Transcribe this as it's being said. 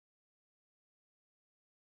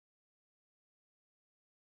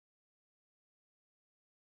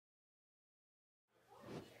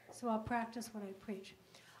so I'll practice what I preach.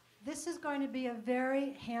 This is going to be a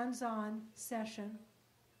very hands-on session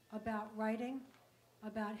about writing,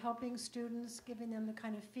 about helping students, giving them the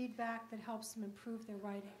kind of feedback that helps them improve their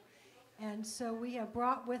writing. And so we have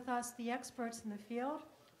brought with us the experts in the field,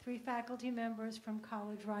 3 faculty members from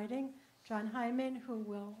college writing, John Hyman, who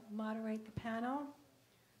will moderate the panel,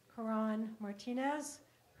 Karan Martinez,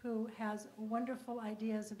 who has wonderful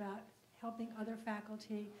ideas about helping other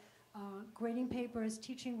faculty, grading papers,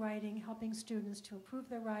 teaching writing, helping students to improve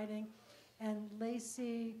their writing, and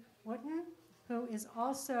Lacey Wooten, who is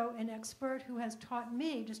also an expert who has taught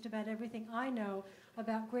me just about everything I know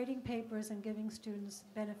about grading papers and giving students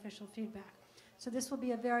beneficial feedback. So this will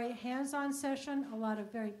be a very hands-on session, a lot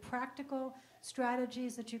of very practical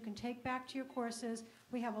strategies that you can take back to your courses.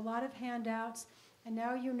 We have a lot of handouts, and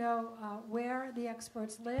now you know where the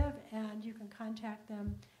experts live, and you can contact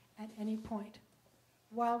them at any point.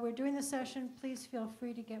 While we're doing the session, please feel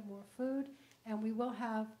free to get more food, and we will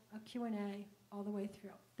have a Q&A all the way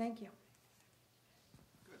through. Thank you.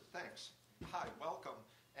 Good, thanks. Hi, welcome.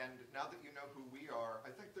 And now that you know who we are,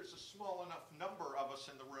 I think there's a small enough number of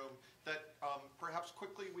us in the room that perhaps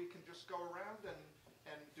quickly we can just go around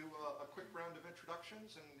and do a quick round of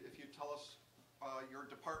introductions. And if you tell us your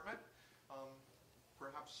department,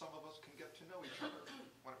 perhaps some of us can get to know each other.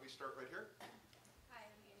 Why don't we start right here? Hi,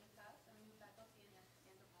 I'm Amy Faust. I'm a new faculty in the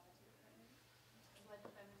anthropology department. I'm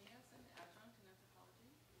Feminitas, an adjunct in anthropology.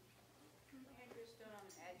 Andrew Stone, I'm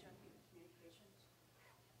an adjunct in communications.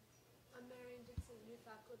 I'm Marion Dixon, new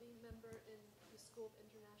faculty member in the School of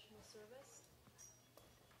International Service.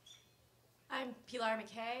 I'm Pilar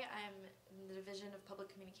McKay. I'm in the Division of Public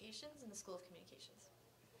Communications in the School of Communications.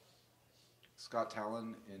 Scott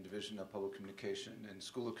Talon in Division of Public Communication and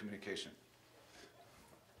School of Communication.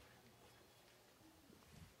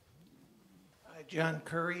 John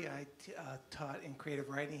Curry. I taught in creative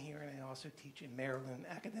writing here, and I also teach in Maryland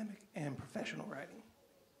academic and professional writing.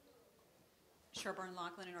 Sherburne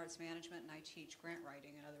Lachlan in arts management, and I teach grant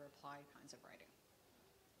writing and other applied kinds of writing.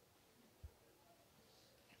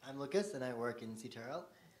 I'm Lucas, and I work in CTRL.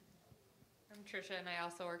 I'm Trisha, and I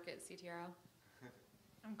also work at CTRL.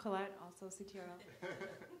 I'm Colette, also CTRL.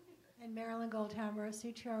 And Marilyn Goldhammer,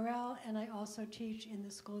 CTRL, and I also teach in the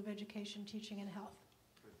School of Education, Teaching and Health.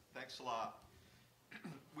 Good. Thanks a lot.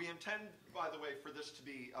 We intend, by the way, for this to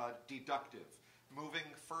be deductive, moving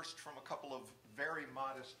first from a couple of very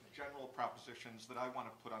modest general propositions that I want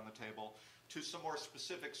to put on the table to some more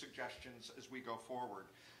specific suggestions as we go forward.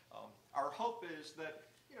 Our hope is that,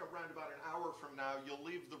 around about an hour from now, you'll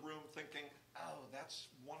leave the room thinking, oh, that's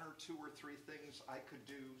 1 or 2 or 3 things I could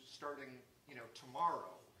do starting,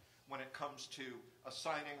 tomorrow when it comes to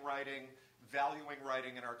assigning writing, valuing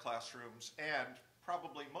writing in our classrooms, and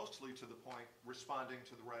probably mostly to the point, responding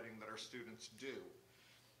to the writing that our students do.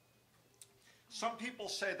 Some people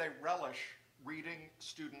say they relish reading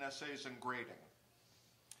student essays and grading.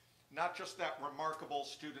 Not just that remarkable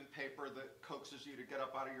student paper that coaxes you to get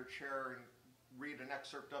up out of your chair and read an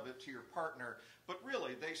excerpt of it to your partner, but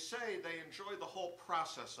really, they say they enjoy the whole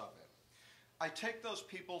process of it. I take those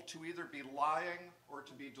people to either be lying or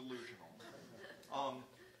to be delusional.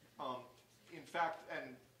 In fact,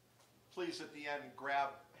 and please at the end grab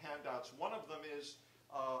handouts. One of them is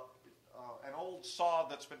an old saw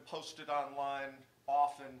that's been posted online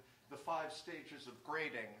often, The 5 Stages of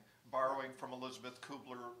Grading, borrowing from Elizabeth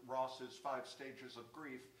Kubler-Ross's 5 Stages of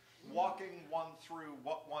Grief, walking one through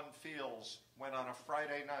what one feels when on a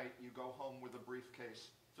Friday night you go home with a briefcase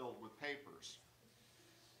filled with papers.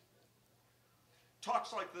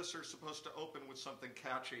 Talks like this are supposed to open with something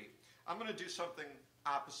catchy. I'm going to do something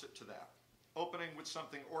opposite to that, opening with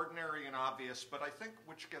something ordinary and obvious, but I think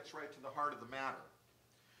which gets right to the heart of the matter.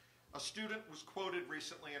 A student was quoted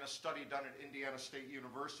recently in a study done at Indiana State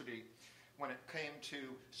University when it came to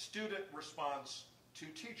student response to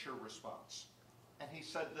teacher response. And he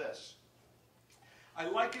said this: I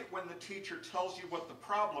like it when the teacher tells you what the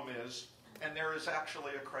problem is and there is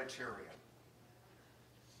actually a criterion.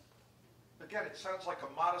 Again, it sounds like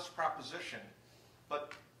a modest proposition,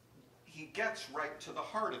 but he gets right to the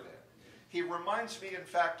heart of it. He reminds me, in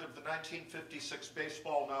fact, of the 1956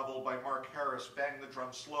 baseball novel by Mark Harris, Bang the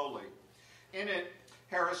Drum Slowly. In it,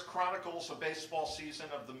 Harris chronicles a baseball season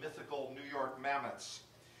of the mythical New York Mammoths.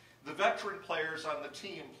 The veteran players on the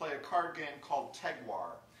team play a card game called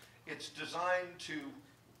Tegwar. It's designed to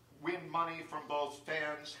win money from both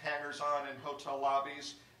fans, hangers-on in hotel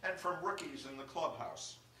lobbies, and from rookies in the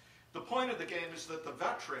clubhouse. The point of the game is that the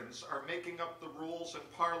veterans are making up the rules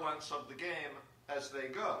and parlance of the game as they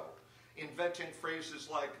go, inventing phrases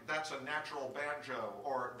like, that's a natural banjo,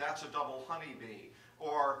 or that's a double honeybee,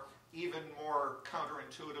 or even more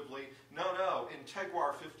counterintuitively, no, in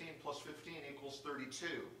Teguar, 15 plus 15 equals 32.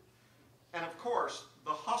 And of course,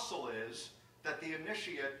 the hustle is that the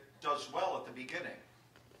initiate does well at the beginning.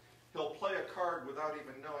 He'll play a card without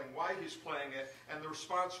even knowing why he's playing it, and the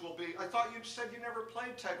response will be, I thought you said you never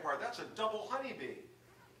played Teguar. That's a double honeybee.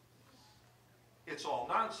 It's all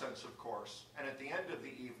nonsense, of course, and at the end of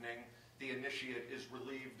the evening, the initiate is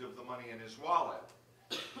relieved of the money in his wallet.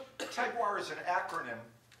 Teguar is an acronym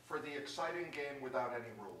for the exciting game without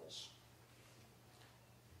any rules.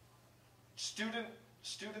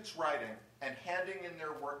 Students writing and handing in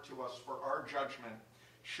their work to us for our judgment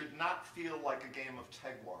should not feel like a game of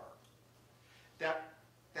Teguar.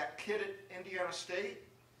 That kid at Indiana State,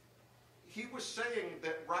 he was saying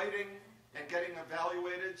that writing and getting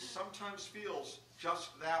evaluated sometimes feels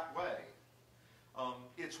just that way.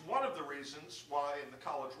 It's one of the reasons why in the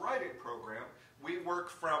college writing program we work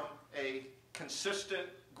from a consistent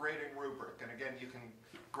grading rubric. And again, you can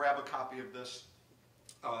grab a copy of this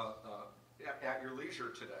at your leisure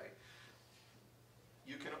today.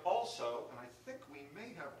 You can also, and I think we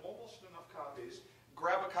may have almost enough copies,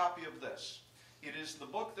 grab a copy of this. It is the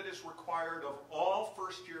book that is required of all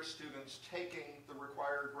first-year students taking the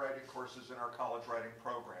required writing courses in our college writing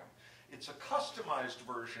program. It's a customized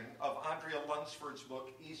version of Andrea Lunsford's book,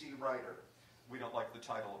 Easy Writer. We don't like the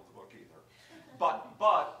title of the book either.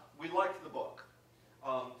 But we like the book.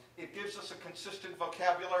 It gives us a consistent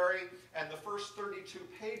vocabulary, and the first 32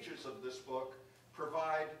 pages of this book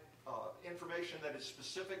provide information that is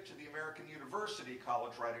specific to the American University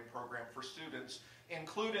College Writing Program for students,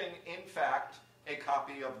 including, in fact, a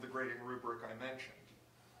copy of the grading rubric I mentioned.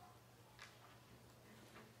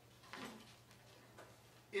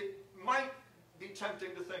 It might be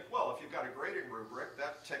tempting to think, well, if you've got a grading rubric,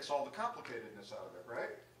 that takes all the complicatedness out of it,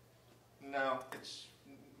 right? No, it's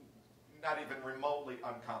not even remotely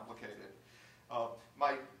uncomplicated.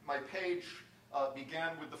 My page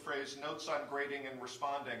began with the phrase notes on grading and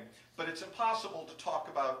responding, but it's impossible to talk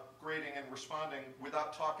about grading and responding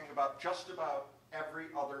without talking about just about every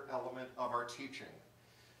other element of our teaching.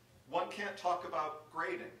 One can't talk about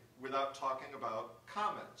grading without talking about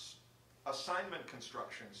comments, assignment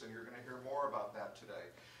constructions, and you're going to hear more about that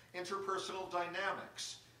today, interpersonal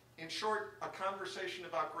dynamics. In short, a conversation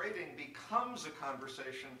about grading becomes a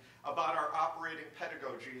conversation about our operating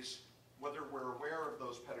pedagogies, whether we're aware of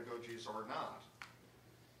those pedagogies or not.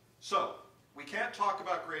 So, we can't talk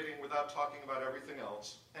about grading without talking about everything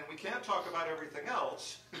else, and we can't talk about everything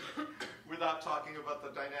else without talking about the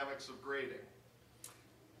dynamics of grading.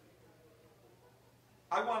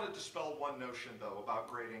 I want to dispel one notion, though,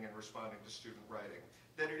 about grading and responding to student writing,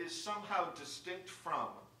 that it is somehow distinct from,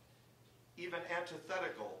 even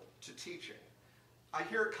antithetical to teaching. I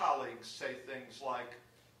hear colleagues say things like,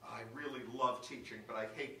 I really love teaching, but I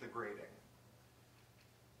hate the grading.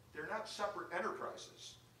 They're not separate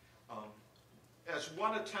enterprises. As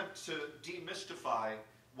one attempt to demystify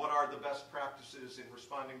what are the best practices in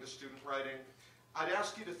responding to student writing, I'd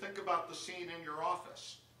ask you to think about the scene in your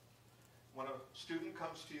office. When a student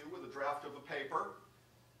comes to you with a draft of a paper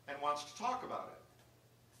and wants to talk about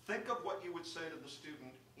it, think of what you would say to the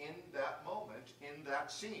student in that moment, in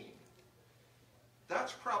that scene.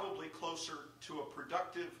 That's probably closer to a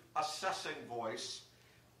productive assessing voice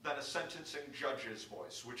than a sentencing judge's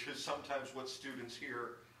voice, which is sometimes what students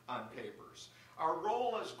hear on papers. Our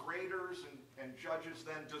role as graders and judges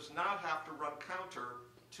then does not have to run counter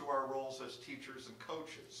to our roles as teachers and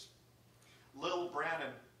coaches. Lil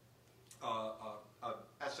Brannon, an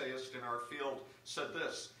essayist in our field, said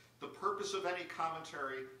this: the purpose of any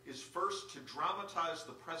commentary is first to dramatize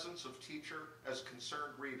the presence of teacher as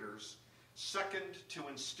concerned readers, second, to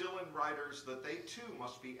instill in writers that they too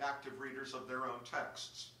must be active readers of their own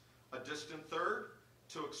texts, a distant third,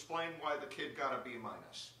 to explain why the kid got a B-.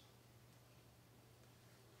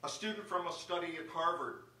 A student from a study at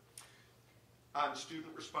Harvard on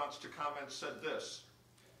student response to comments said this: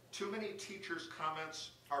 too many teachers' comments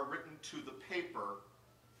are written to the paper,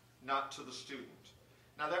 not to the student.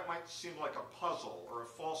 Now that might seem like a puzzle or a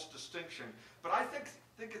false distinction, but I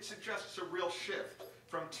think it suggests a real shift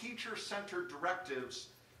from teacher-centered directives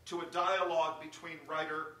to a dialogue between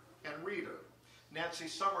writer and reader. Nancy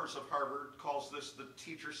Summers of Harvard calls this the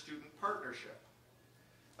teacher-student partnership.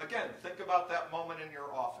 Again, think about that moment in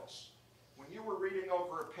your office. When you were reading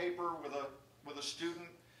over a paper with a student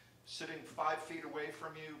sitting 5 feet away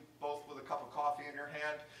from you, both with a cup of coffee in your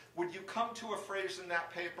hand, would you come to a phrase in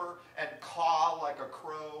that paper and caw like a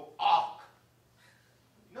crow, "Awk"?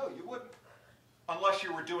 No, you wouldn't. Unless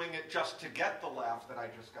you were doing it just to get the laugh that I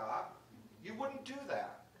just got. You wouldn't do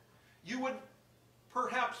that. You would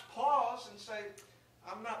perhaps pause and say,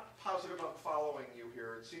 I'm not positive I'm following you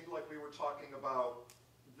here. It seemed like we were talking about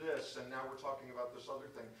this, and now we're talking about this other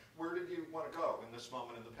thing. Where did you want to go in this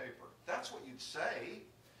moment in the paper? That's what you'd say.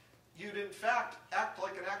 You'd, in fact, act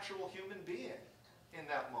like an actual human being in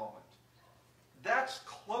that moment. That's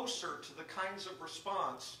closer to the kinds of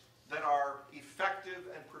response that are effective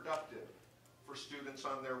and productive for students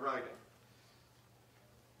on their writing.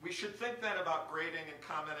 We should think then about grading and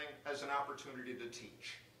commenting as an opportunity to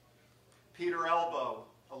teach. Peter Elbow,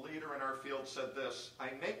 a leader in our field, said this: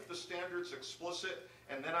 "I make the standards explicit,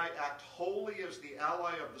 and then I act wholly as the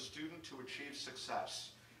ally of the student to achieve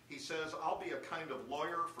success." He says, "I'll be a kind of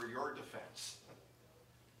lawyer for your defense."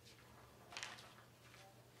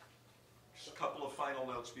 Just a couple of final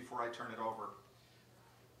notes before I turn it over.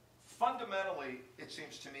 Fundamentally, it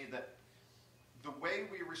seems to me that the way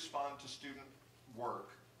we respond to student work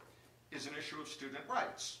is an issue of student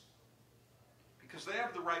rights, because they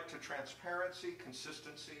have the right to transparency,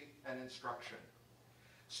 consistency, and instruction.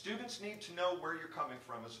 Students need to know where you're coming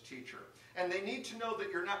from as a teacher, and they need to know that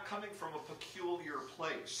you're not coming from a peculiar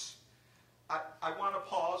place. I want to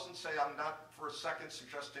pause and say I'm not for a second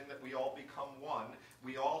suggesting that we all become one.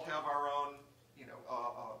 We all have our own,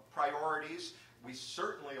 priorities. We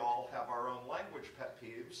certainly all have our own language pet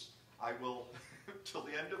peeves. I will, till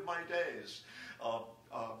the end of my days,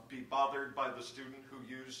 be bothered by the student who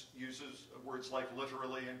uses words like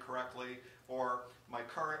literally incorrectly, or my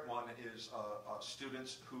current one is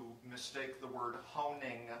students who mistake the word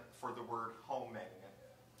honing for the word homing.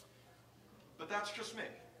 But that's just me.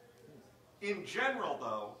 In general,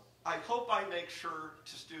 though, I hope I make sure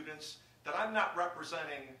to students that I'm not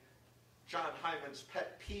representing John Hyman's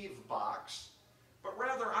pet peeve box, but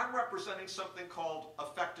rather I'm representing something called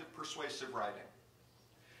effective persuasive writing.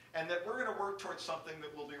 And that we're going to work towards something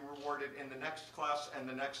that will be rewarded in the next class and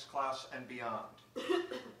the next class and beyond.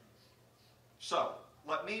 So,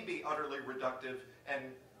 let me be utterly reductive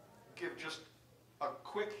and give just a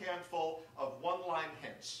quick handful of one-line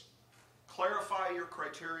hints. Clarify your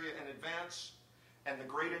criteria in advance, and the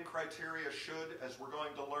grading criteria should, as we're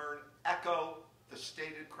going to learn, echo the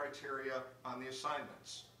stated criteria on the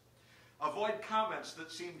assignments. Avoid comments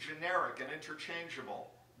that seem generic and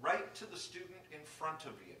interchangeable. Write to the student in front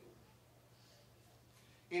of you.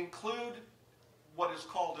 Include what is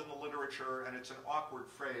called in the literature, and it's an awkward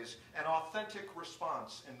phrase, an authentic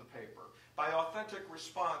response in the paper. By authentic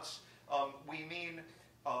response, we mean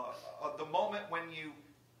the moment when you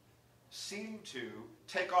seem to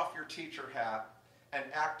take off your teacher hat and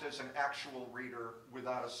act as an actual reader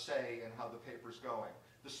without a say in how the paper's going.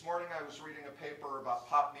 This morning I was reading a paper about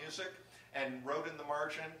pop music and wrote in the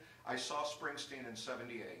margin, "I saw Springsteen in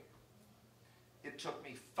 '78. It took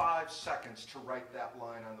me 5 seconds to write that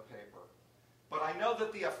line on the paper. But I know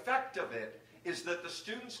that the effect of it is that the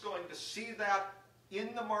student's going to see that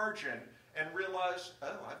in the margin and realize,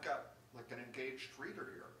 oh, I've got like an engaged reader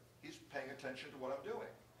here. He's paying attention to what I'm doing.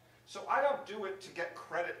 So I don't do it to get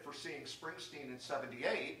credit for seeing Springsteen in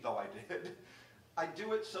 '78, though I did. I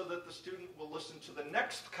do it so that the student will listen to the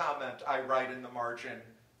next comment I write in the margin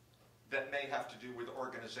that may have to do with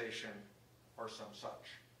organization or some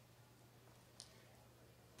such.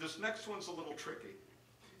 This next one's a little tricky.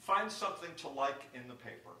 Find something to like in the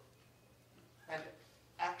paper and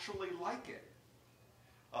actually like it.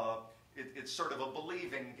 It's sort of a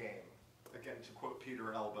believing game, again, to quote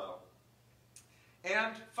Peter Elbow.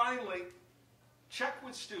 And finally, check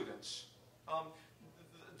with students.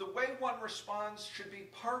 The way one responds should be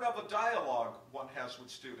part of a dialogue one has with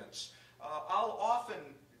students. I'll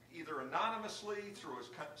often, either anonymously, through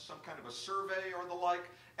some kind of a survey or the like,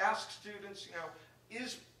 ask students,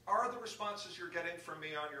 are the responses you're getting from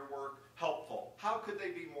me on your work helpful? How could they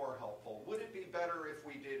be more helpful? Would it be better if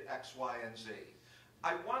we did X, Y, and Z?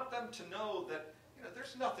 I want them to know that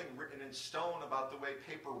there's nothing written in stone about the way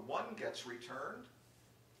paper 1 gets returned.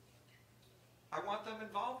 I want them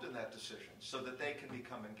involved in that decision so that they can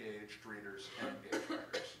become engaged readers and engaged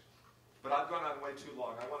writers. But I've gone on way too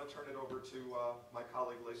long. I want to turn it over to my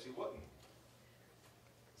colleague, Lacey Wooten.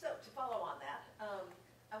 So to follow on that,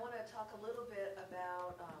 I want to talk a little bit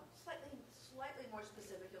about slightly more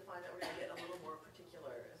specific. You'll find that we're going to get a little more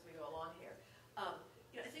particular as we go along here.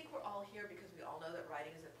 I think we're all here because we all know that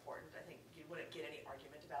writing is important. I think you wouldn't get any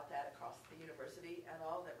argument about that across the university at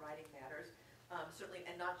all, that writing matters. Certainly,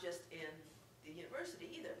 and not just in the university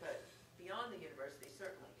either, but beyond the university,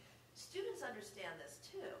 certainly. Students understand this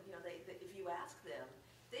too. If you ask them,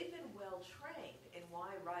 they've been well trained in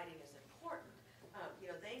why writing is important.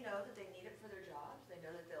 They know that they need it for their jobs. They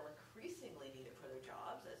know that they'll increasingly need it for their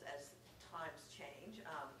jobs as times change.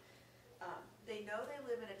 They know they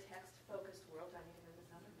live in a text-focused world. Do I need to move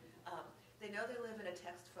this over? They They know they live in a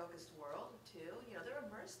text-focused world, too. You know, they're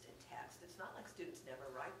immersed in text. It's not like students never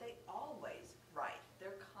write. They always write.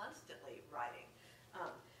 They're constantly writing.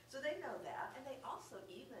 So they know that, and they also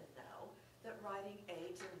even know that writing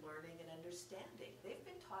aids in learning and understanding. They've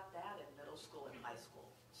been taught that in middle school and high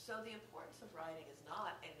school. So the importance of writing is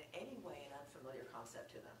not in any way an unfamiliar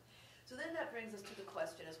concept to them. So then that brings us to the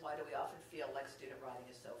question is, why do we often feel like student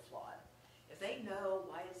writing is so flawed? If they know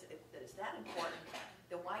why that it's that important,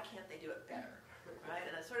 then why can't they do it better, right?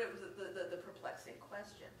 And that's sort of the perplexing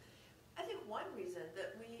question. I think one reason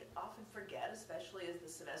that we often forget, especially as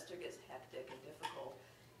the semester gets hectic and difficult,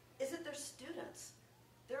 is that they're students.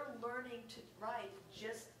 They're learning to write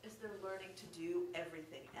just as they're learning to do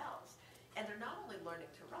everything else. And they're not only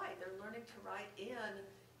learning to write, they're learning to write in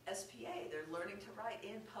SPA, they're learning to write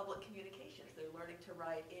in public communications, they're learning to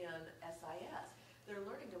write in SIS. They're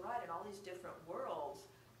learning to write in all these different worlds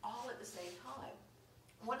all at the same time.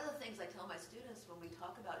 One of the things I tell my students when we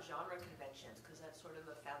talk about genre conventions, because that's sort of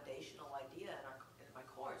a foundational idea in my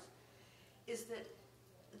course, is that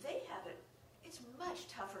they have it, it's much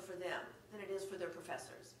tougher for them than it is for their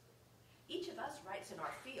professors. Each of us writes in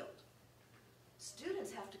our field.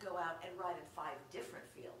 Students have to go out and write in 5 different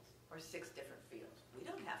fields or 6 different fields. We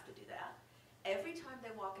don't have to do that. Every time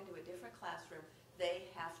they walk into a different classroom, they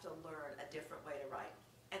have to learn a different way to write.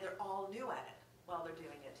 And they're all new at it while they're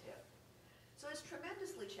doing it too. So it's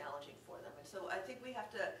tremendously challenging for them. And so I think we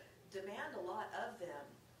have to demand a lot of them,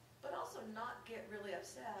 but also not get really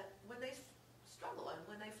upset when they struggle and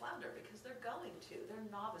when they flounder, because they're going to. They're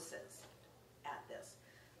novices at this.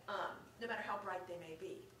 No matter how bright they may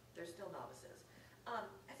be, they're still novices.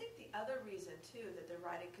 I think the other reason, too, that their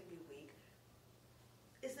writing can be weak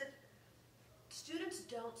is that students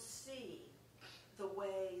don't see the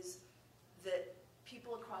ways that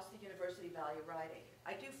people across the university value writing.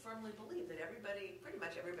 I do firmly believe that pretty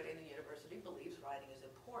much everybody in the university believes writing is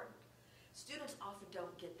important. Students often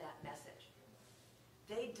don't get that message.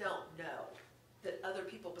 They don't know that other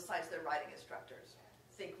people besides their writing instructors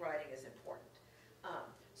think writing is important.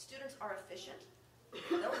 Students are efficient.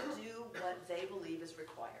 They'll do what they believe is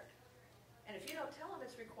required. And if you don't tell them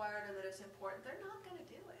it's required or that it's important, they're not going to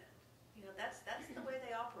do it. You know, that's the way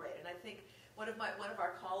they operate. And I think one of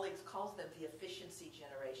our colleagues calls them the efficiency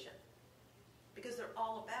generation, because they're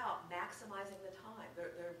all about maximizing the time.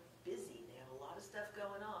 They're busy. They have a lot of stuff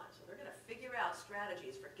going on. So they're going to figure out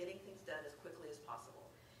strategies for getting things done as quickly as possible.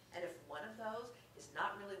 And if one of those is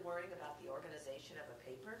not really worrying about the organization of a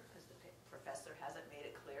paper, because the professor hasn't made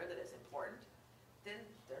it clear that it's important, then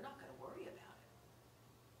they're not going to worry about it.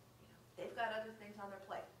 You know, they've got other things on their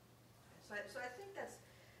plate. So I think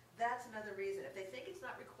that's another reason. If they think it's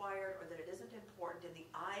not required or that it isn't important in the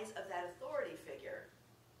eyes of that authority figure,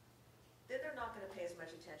 then they're not going to pay as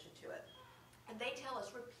much attention to it. And they tell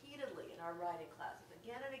us repeatedly in our writing classes,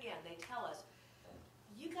 again and again, they tell us,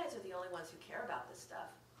 you guys are the only ones who care about this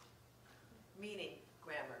stuff. Meaning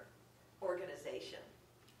grammar, organization,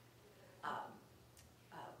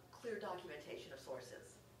 clear documentation of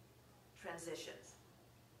sources, transitions.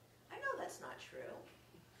 I know that's not true.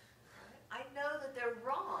 I know that they're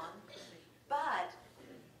wrong, but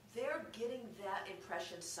they're getting that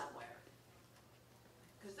impression somewhere,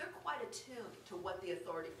 because they're quite attuned to what the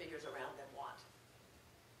authority figures around them want.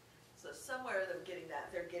 So somewhere they're getting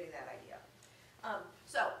that idea.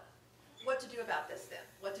 So what to do about this then?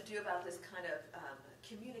 What to do about this kind of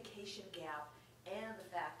communication gap and the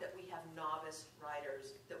fact that we have novice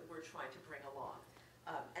writers that we're trying to bring along,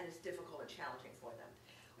 and it's difficult and challenging for them.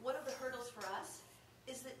 One of the hurdles for us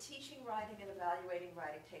is that teaching writing and evaluating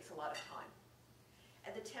writing takes a lot of time.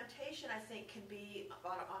 And the temptation, I think, can be,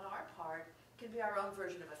 on our part, can be our own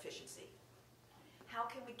version of efficiency. How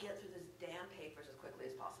can we get through these damn papers as quickly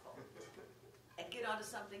as possible and get onto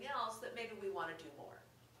something else that maybe we want to do more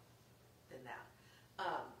than that?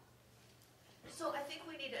 So I think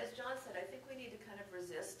we need to, as John said, I think we need to kind of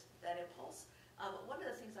resist that impulse. One of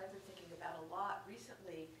the things I've been thinking about a lot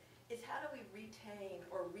recently is how do we retain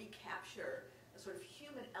or recapture a sort of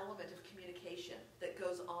human element of communication that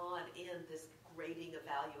goes on in this grading,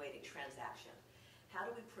 evaluating transaction? How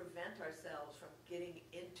do we prevent ourselves from getting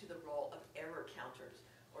into the role of error counters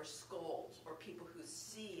or scolds or people who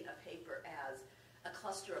see a paper as a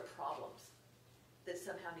cluster of problems that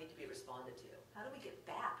somehow need to be responded to? How do we get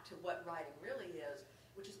back to what writing really is,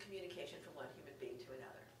 which is communication from one human being to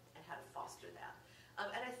another, and how to foster that?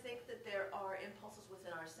 And I think that there are impulses within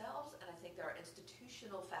ourselves, and I think there are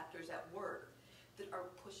institutional factors at work that are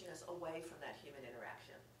pushing us away from that human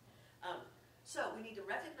interaction. So we need to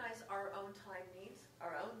recognize our own time needs,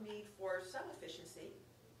 our own need for some efficiency,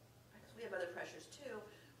 because we have other pressures too,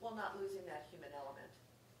 while not losing that human element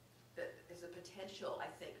that is the potential, I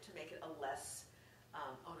think, to make it a less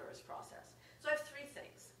onerous process. So I have three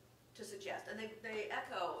things to suggest, and they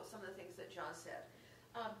echo some of the things that John said.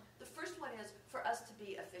 The first one is for us to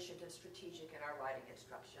be efficient and strategic in our writing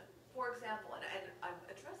instruction. For example, and I'm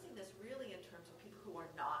addressing this really in terms of people who are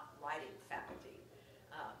not writing faculty,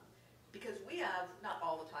 because we have not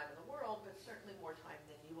all the time in the world, but certainly more time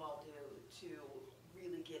than you all do to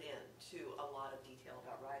really get into a lot of detail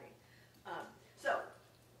about writing. So,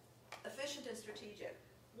 efficient and strategic.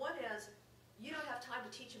 One is, you don't have time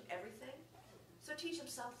to teach them everything, so teach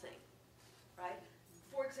them something, right?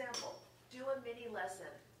 For example, do a mini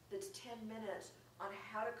lesson that's 10 minutes on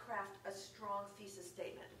how to craft a strong thesis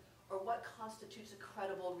statement, or what constitutes a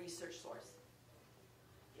credible research source.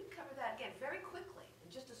 You can cover that, again, very quickly in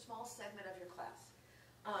just a small segment of your class.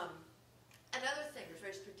 Another thing that's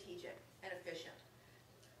very strategic and efficient.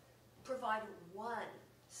 Provide one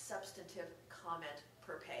substantive comment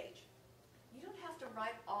per page. You don't have to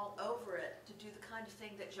write all over it to do the kind of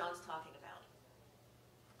thing that John's talking about.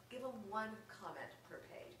 Give them one comment per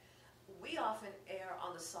page. We often err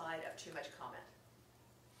on the side of too much comment,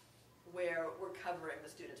 where we're covering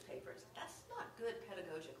the students' papers. That's not good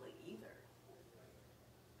pedagogically either.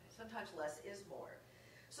 Sometimes less is more.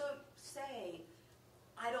 So say,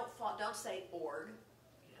 don't say org,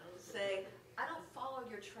 say, I don't follow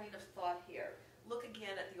your train of thought here. Look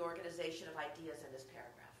again at the organization of ideas in this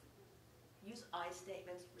paragraph. Use I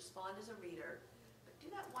statements, respond as a reader, but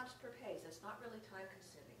do that once per page. That's not really time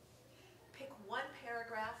consuming. Pick one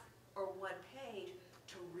paragraph or one page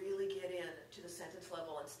to really get into the sentence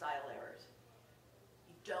level and style errors.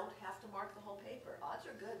 You don't have to mark the whole paper. Odds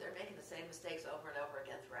are good they're making the same mistakes over and over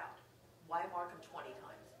again throughout. Why mark them 20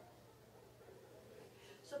 times?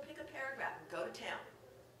 So pick a paragraph and go to town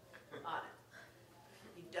on it.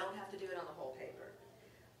 You don't have to do it on the whole paper.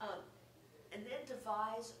 And then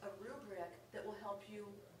devise a rubric that will help you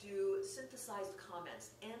do synthesized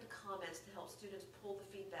comments and comments to help students pull the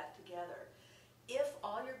feedback together. If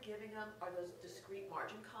all you're giving them are those discrete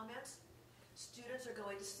margin comments, students are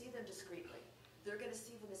going to see them discretely. They're going to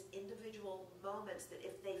see them as individual moments that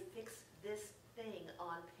if they fix this thing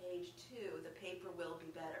on page 2, the paper will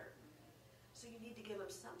be better. So you need to give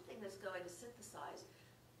them something that's going to synthesize,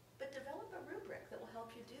 but develop a rubric that will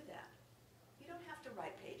help you do that. You don't have to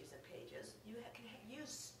write pages and pages. You can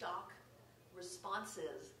use stock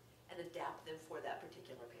responses and adapt them for that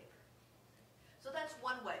particular paper. So that's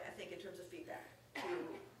one way, I think, in terms of feedback, to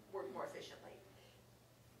work more efficiently.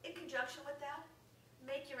 In conjunction with that,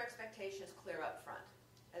 make your expectations clear up front,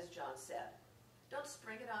 as John said. Don't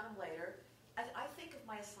spring it on them later. I think of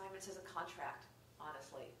my assignments as a contract,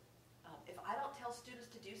 honestly. If I don't tell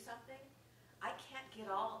students to do something, I can't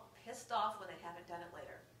get all pissed off when they haven't done it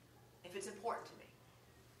later, if it's important to me.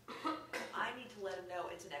 I need to let them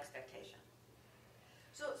know it's an expectation.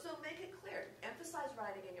 So make it clear. Emphasize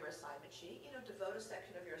writing in your assignment sheet. Devote a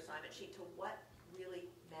section of your assignment sheet to what really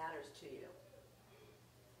matters to you.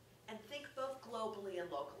 And think both globally and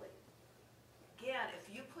locally. Again, if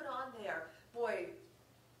you put on there, boy,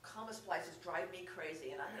 comma splices drive me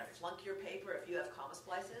crazy, and I'm going to flunk your paper if you have comma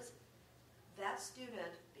splices, that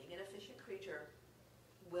student, being an efficient creature,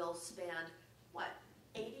 will spend,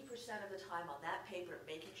 80% of the time on that paper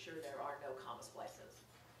making sure there are no comma splices.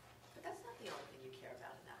 But that's not the only thing you care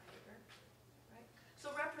about in that paper, right?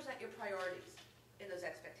 So represent your priorities in those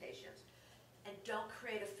expectations, and don't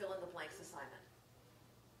create a fill-in-the-blanks assignment.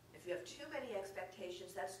 If you have too many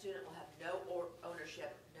expectations, that student will have no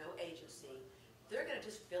ownership, no agency. They're going to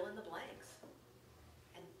just fill in the blanks.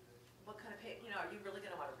 And what kind of paper, are you really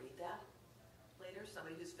going to want to read that later?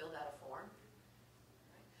 Somebody who's filled out a form?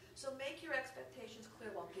 So make your expectations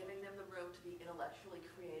clear while giving them the room to be intellectually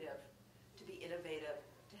creative, to be innovative,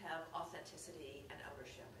 to have authenticity and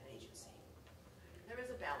ownership and agency. There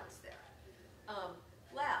is a balance there.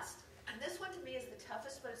 Last, and this one to me is the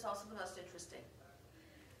toughest, but it's also the most interesting.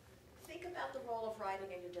 Think about the role of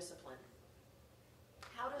writing in your discipline.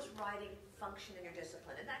 How does writing function in your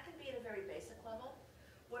discipline? And that can be at a very basic level.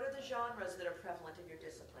 What are the genres that are prevalent in your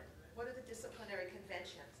discipline? What are the disciplinary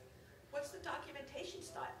conventions? What's the documentation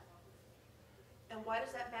style? And why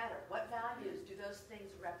does that matter? What values do those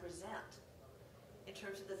things represent in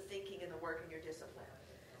terms of the thinking and the work in your discipline?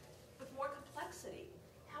 With more complexity,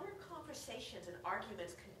 how are conversations and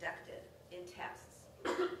arguments conducted in tests?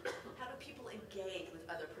 How do people engage with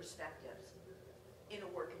other perspectives in a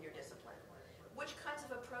work in your discipline? Which kinds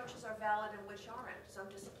of approaches are valid and which aren't? Some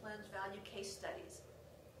disciplines value case studies,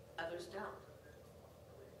 others don't.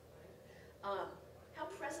 How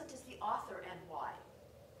present is the author and why?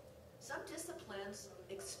 Some disciplines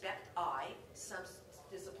expect I, some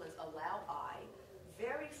disciplines allow I.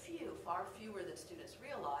 very few, far fewer than students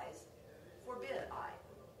realize, forbid I.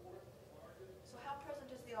 So how present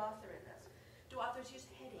is the author in this? Do authors use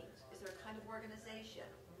headings? Is there a kind of organization?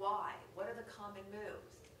 Why? What are the common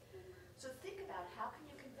moves? So think about how can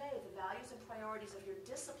you convey the values and priorities of your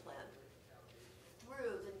discipline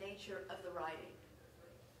through the nature of the writing.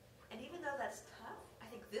 And even though that's tough, I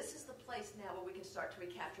think this is the place now where we can start to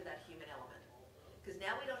recapture that human element. Because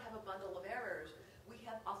now we don't have a bundle of errors, we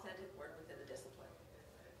have authentic work within the discipline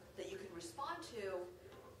that you can respond to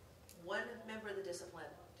one member of the discipline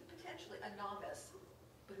to potentially a novice,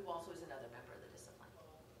 but who also is another member of the discipline.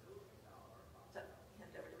 So,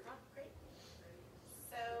 hand it over to Ron. Great.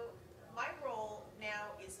 So, my role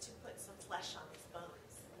now is to put some flesh on these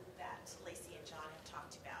bones that Lacey and John have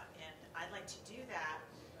talked about, and I'd like to do that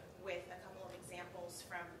with a couple of examples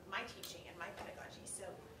from my teaching and my pedagogy. So,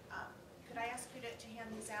 could I ask you to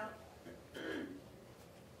hand these out?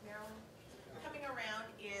 Marilyn? Coming around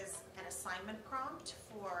is an assignment prompt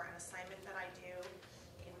for an assignment that I do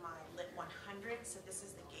in my Lit 100. So this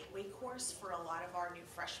is the gateway course for a lot of our new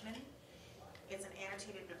freshmen. It's an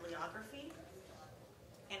annotated bibliography,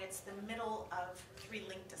 and it's the middle of 3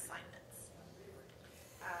 linked assignments.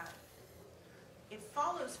 It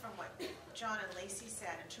follows from what John and Lacey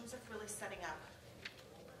said in terms of really setting up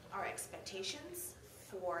our expectations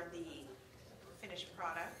for the finished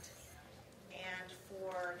product and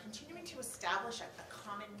for continuing to establish a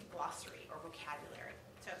common glossary or vocabulary.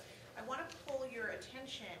 So I want to pull your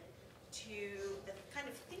attention to the kind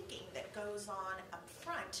of thinking that goes on up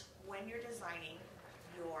front when you're designing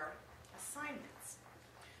your assignments.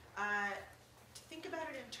 Think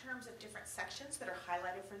about it in terms of different sections that are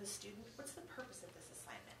highlighted for the student. What's the purpose of this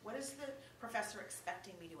assignment? What is the professor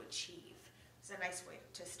expecting me to achieve? It's a nice way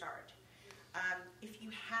to start. If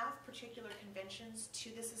you have particular conventions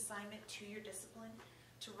to this assignment, to your discipline,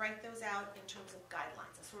 to write those out in terms of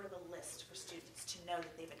guidelines, a sort of a list for students to know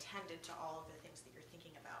that they've attended to all of the things that you're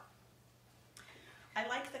thinking about.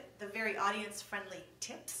 I like the very audience-friendly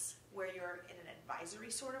tips where you're in an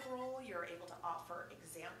advisory sort of role. You're able to offer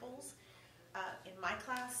examples. In my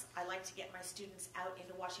class, I like to get my students out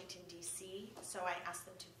into Washington, D.C., so I ask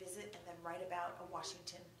them to visit and then write about a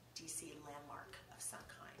Washington, D.C. landmark of some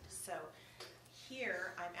kind. So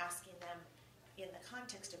here, I'm asking them in the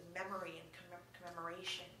context of memory and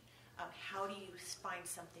commemoration, how do you find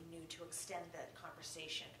something new to extend the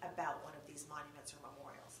conversation about one of these monuments or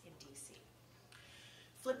memorials in D.C.?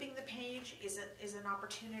 Flipping the page is an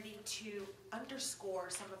opportunity to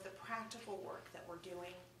underscore some of the practical work that we're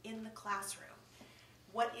doing in the classroom.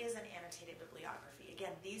 What is an annotated bibliography?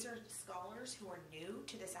 Again, these are scholars who are new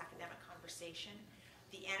to this academic conversation.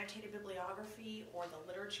 The annotated bibliography or the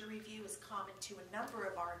literature review is common to a number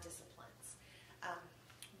of our disciplines.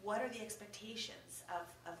 What are the expectations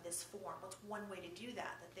of this form? What's one way to do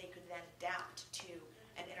that they could then adapt to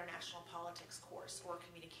an international politics course or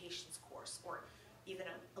communications course or even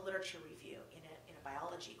a literature review in a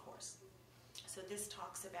biology course? So this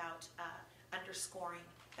talks about underscoring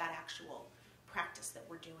that actual practice that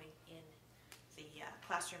we're doing in the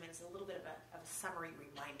classroom, and it's a little bit of a summary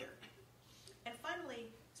reminder. And finally,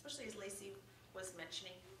 especially as Lacey was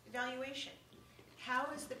mentioning, evaluation. How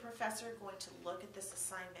is the professor going to look at this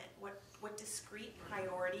assignment? What discrete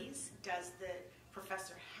priorities does the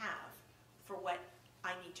professor have for what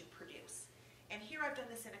I need to produce? And here I've done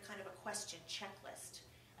this in a kind of a question checklist.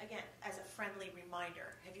 Again, as a friendly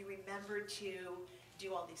reminder, have you remembered to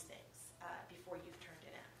do all these things before you've turned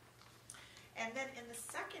it in? And then in the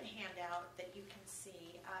second handout that you can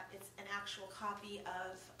see, it's an actual copy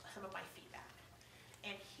of some of my feedback.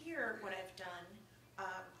 And here what I've done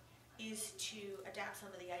is to adapt some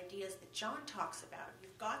of the ideas that John talks about.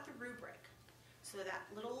 You've got the rubric, so that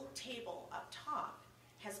little table up top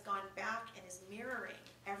has gone back and is mirroring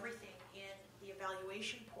everything in the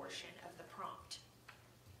evaluation portion of the prompt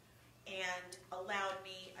and allowed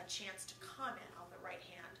me a chance to comment on the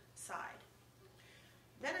right-hand side.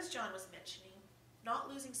 Then, as John was mentioning, not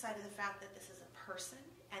losing sight of the fact that this is a person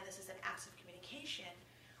and this is an act of communication,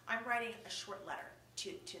 I'm writing a short letter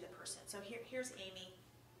to the person. So here's Amy,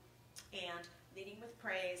 and leading with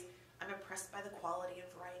praise, I'm impressed by the quality and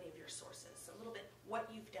variety of your sources. So a little bit what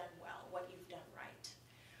you've done well, what you've done right.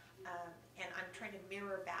 And I'm trying to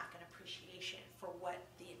mirror back an appreciation for what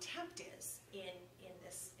the attempt is in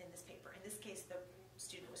this paper. In this case, the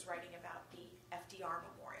student was writing about the FDR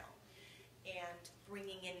Memorial and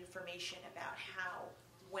bringing in information about how,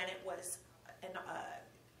 when it was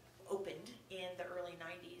opened in the early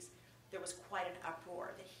 90s, there was quite an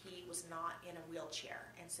uproar that he was not in a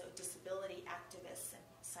wheelchair. And so disability activists and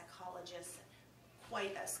psychologists and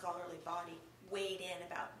quite a scholarly body weighed in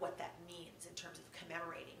about what that means in terms of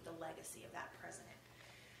commemorating the legacy of that president.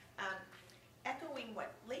 Echoing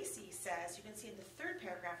what Lacey says, you can see in the third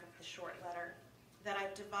paragraph of the short letter that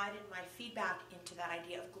I've divided my feedback into that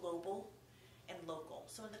idea of global and local.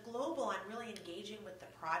 So in the global, I'm really engaging with the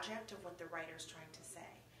project of what the writer's trying to say.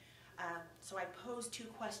 So I pose two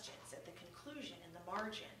questions at the conclusion in the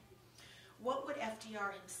margin. What would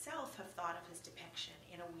FDR himself have thought of his depiction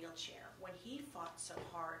in a wheelchair when he fought so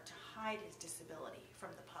hard to hide his disability from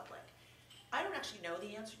the public? I don't actually know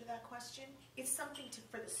the answer to that question. It's something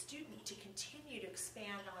for the student to continue to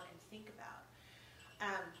expand on and think about.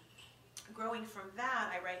 Growing from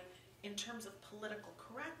that, I write, in terms of political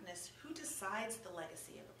correctness, who decides the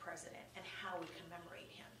legacy of a president and how we commemorate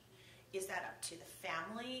him? Is that up to the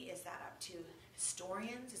family? Is that up to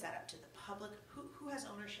historians? Is that up to the public? Who has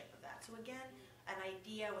ownership of that? So again, an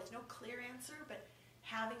idea with no clear answer, but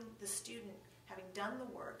having the student, having done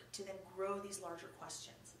the work, to then grow these larger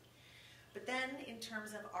questions. But then, in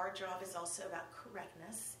terms of our job is also about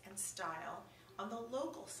correctness and style. On the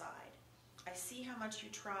local side, I see how much you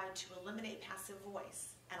tried to eliminate passive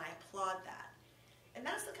voice, and I applaud that. And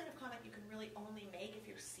that's the kind of comment you can really only make if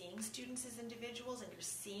you're seeing students as individuals and you're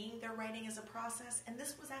seeing their writing as a process. And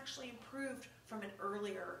this was actually improved from an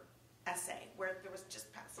earlier essay where there was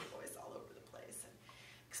just passive voice all over the place and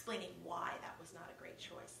explaining why that was not a great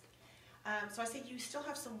choice. So I say you still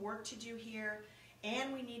have some work to do here.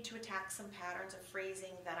 And we need to attack some patterns of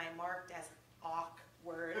phrasing that I marked as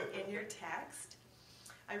awkward in your text.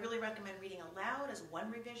 I really recommend reading aloud as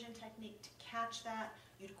one revision technique to catch that.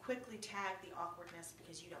 You'd quickly tag the awkwardness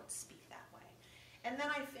because you don't speak that way. And then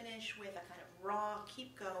I finish with a kind of raw,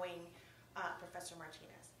 keep going, Professor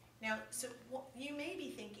Martinez. Now, so you may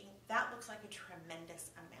be thinking, that looks like a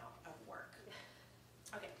tremendous amount of work.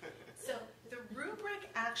 Okay, so the rubric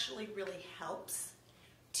actually really helps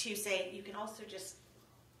to say, you can also just,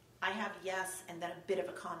 I have yes and then a bit of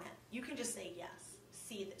a comment. You can just say yes,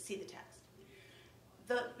 see the text.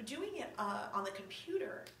 Doing it on the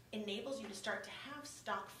computer enables you to start to have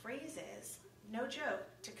stock phrases, no joke,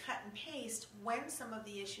 to cut and paste when some of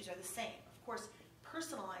the issues are the same. Of course,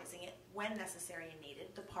 personalizing it when necessary and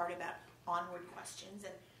needed, the part about onward questions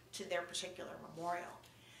and to their particular memorial.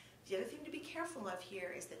 The other thing to be careful of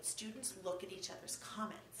here is that students look at each other's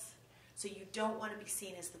comments. So you don't want to be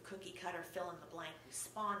seen as the cookie cutter fill-in-the-blank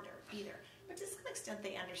responder either. But to some extent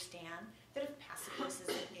they understand that if passive voice is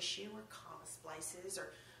an issue or comma splices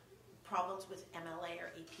or problems with MLA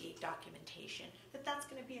or APA documentation, that's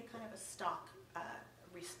going to be a kind of a stock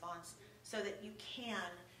response so that you can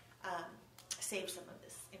save some of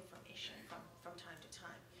this information from time to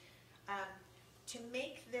time. To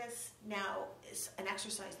make this now an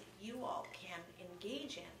exercise that you all can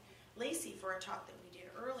engage in, Lacey, for a talk that we did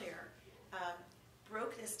earlier,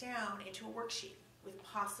 broke this down into a worksheet with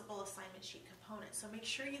possible assignment sheet components. So make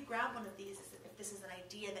sure you grab one of these if this is an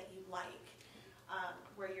idea that you like,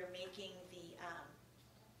 where you're making the,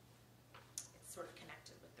 it's sort of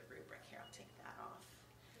connected with the rubric here. I'll take that off.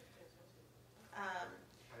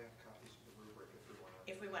 I have copies of the rubric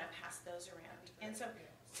if we want to pass those around. And so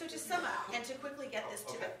to sum up, and to quickly get this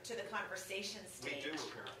to the conversation stage. We do,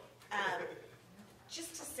 apparently.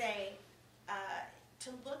 Just to say, to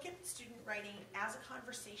look at student writing as a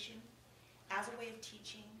conversation, as a way of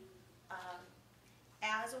teaching,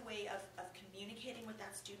 as a way of communicating with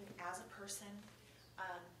that student as a person,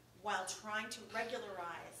 while trying to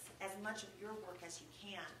regularize as much of your work as you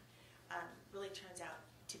can, really turns out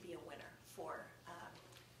to be a winner for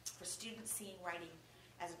students seeing writing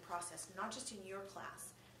as a process, not just in your class,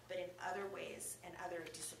 but in other ways and other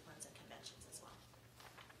disciplines and conventions as well.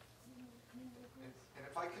 And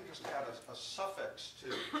if I can just add a suffix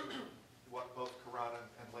to what both Karan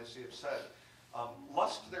and Lacey have said,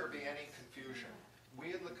 lest there be any confusion, we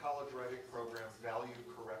in the college writing program value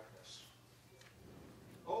correctness.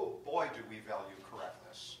 Oh boy, do we value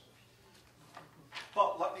correctness.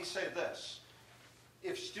 But let me say this.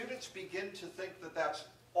 If students begin to think that that's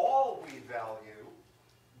all we value,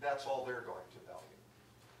 that's all they're going to value.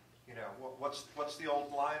 You know, what's the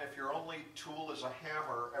old line? If your only tool is a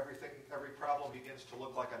hammer, every problem begins to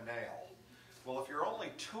look like a nail. Well, if your only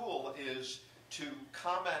tool is to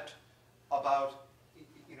comment about,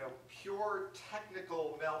 you know, pure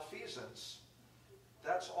technical malfeasance,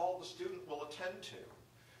 that's all the student will attend to.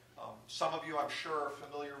 Some of you, I'm sure, are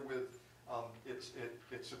familiar with it's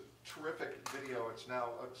a terrific video. It's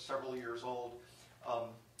now several years old.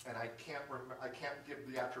 And I can't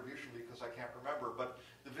give the attribution because I can't remember, but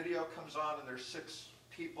the video comes on and there's 6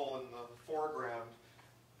 people in the foreground.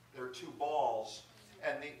 There are 2 balls,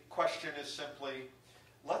 and the question is simply,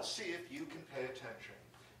 Let's see if you can pay attention.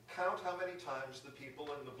 Count how many times the people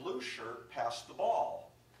in the blue shirt pass the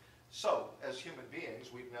ball. So, as human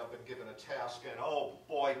beings, we've now been given a task, and oh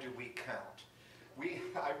boy, do we count.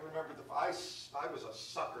 I remember I was a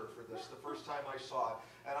sucker for this the first time I saw it,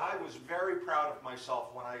 and I was very proud of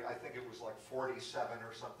myself when I think it was like 47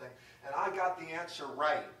 or something, and I got the answer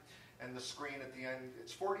right. And the screen at the end,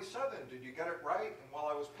 it's 47, did you get it right? And while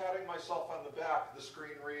I was patting myself on the back, the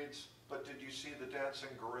screen reads, but did you see the dancing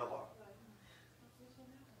gorilla?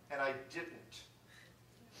 And I didn't.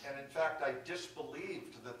 And in fact, I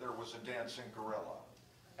disbelieved that there was a dancing gorilla.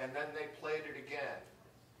 And then they played it again.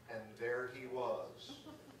 And there he was.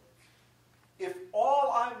 If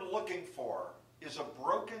all I'm looking for is a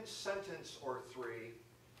broken sentence or three,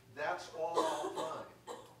 that's all I'll find.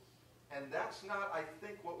 And that's not, I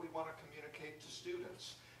think, what we want to communicate to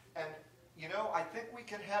students. And, you know, I think we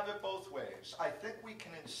can have it both ways. I think we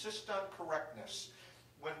can insist on correctness.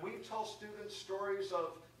 When we tell students stories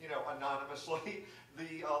of, you know, anonymously,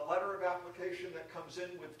 the letter of application that comes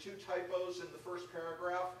in with 2 typos in the first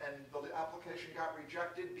paragraph and the application got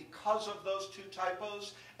rejected because of those 2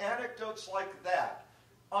 typos, anecdotes like that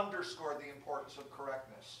underscore the importance of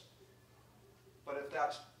correctness. But if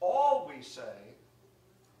that's all we say,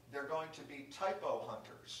 they're going to be typo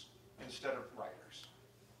hunters instead of writers.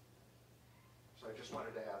 So I just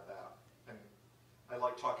wanted to add that. And I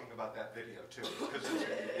like talking about that video too, because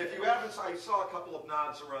if you haven't, I saw a couple of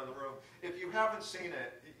nods around the room. If you haven't seen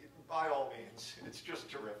it, by all means, it's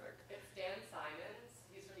just terrific. It's Dan Simons.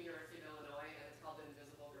 He's from the University of Illinois, and it's called The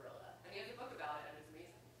Invisible Gorilla. And he has a book about it, and it's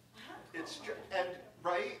amazing. It's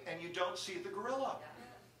right, and you don't see the gorilla.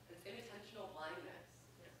 Yeah. It's inattentional blindness.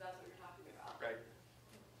 That's what you're talking about. Right.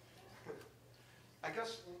 I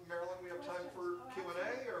guess, Marilyn, we have time for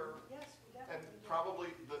Q&A, or? Yes, we definitely And do.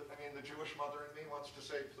 probably, the Jewish mother in me wants to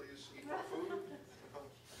say, please eat more food.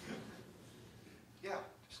 Yeah,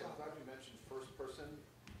 I'm glad you mentioned first person,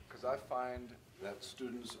 because I find that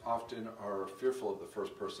students often are fearful of the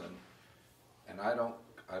first person, and I'm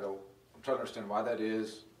trying to understand why that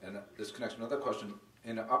is, and this connects to another question.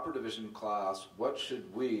 In an upper division class, what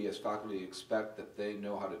should we as faculty expect that they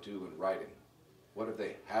know how to do in writing? What have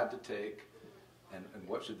they had to take, and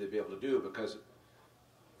what should they be able to do? Because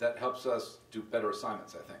that helps us do better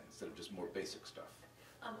assignments, I think, instead of just more basic stuff.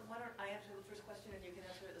 Why don't I answer the first question and you can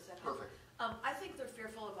answer the second? Perfect. I think they're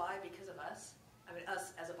fearful of I because of us. I mean,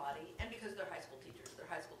 us as a body, and because they're high school teachers.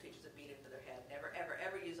 Their high school teachers have beat into their head. Never, ever,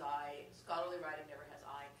 ever use I. Scholarly writing never has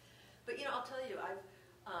I. But, you know, I'll tell you,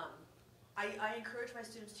 I encourage my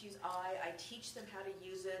students to use I. I teach them how to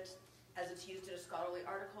use it as it's used in a scholarly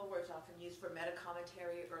article, where it's often used for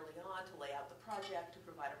meta-commentary early on, to lay out the project, to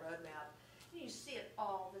provide a roadmap. You see it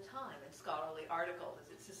all the time in scholarly articles.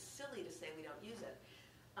 It's just silly to say we don't use it.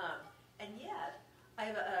 And yet, I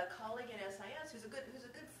have a colleague in SIS who's a good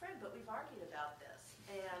friend, but we've argued about this.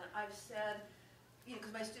 And I've said, you know,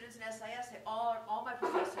 because my students in SIS say, all my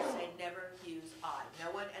professors say never use I.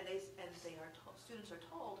 No one, and students are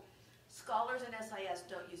told, scholars in SIS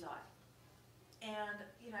don't use I. And,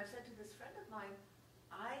 you know, I've said to this friend of mine,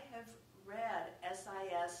 I have read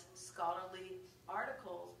SIS scholarly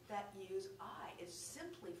articles that use I. It's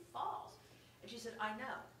simply false. And she said, I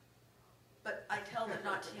know, but I tell them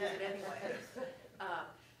not to use it anyway.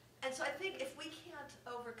 And so I think if we can't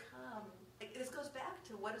overcome, this goes back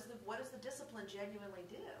to what does the discipline genuinely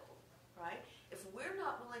do, right? If we're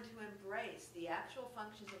not willing to embrace the actual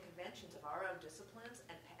functions and conventions of our own disciplines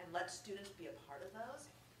and let students be a part of those,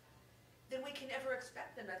 then we can never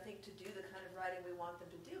expect them, I think, to do the kind of writing we want them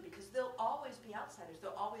to do, because they'll always be outsiders.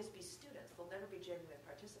 They'll always be students. They'll never be genuine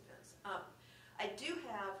participants. I do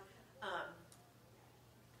have, I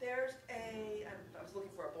was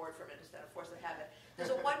looking for a board for a minute instead, of course I have it.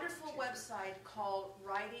 There's a wonderful website called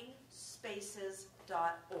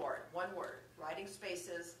writingspaces.org. One word,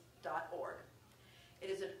 writingspaces.org. It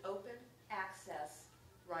is an open access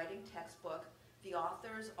writing textbook. The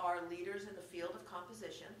authors are leaders in the field of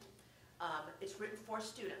composition. It's written for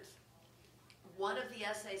students. One of the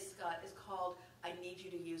essays, Scott, is called "I Need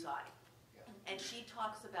You to Use I," and she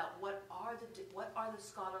talks about what are the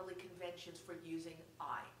scholarly conventions for using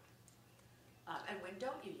I, and when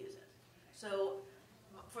don't you use it. So,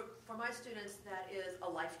 for my students, that is a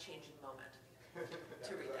life-changing moment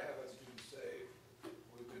to read that. I have had students say,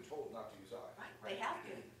 "We've been told not to use I." Right, they have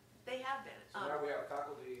been. They have been. So now we have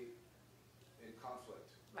faculty in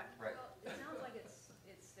conflict. Right. Right. Well, it sounds like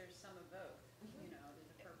there's some of both. You know, there's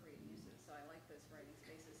appropriate uses. So I like this writing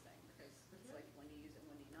spaces thing, because it's like when you use it,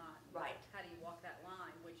 when you not. Right. How do you walk that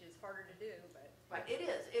line, which is harder to do, but Right. It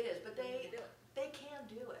is. But you need to do it. they can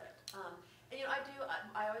do it. And you know,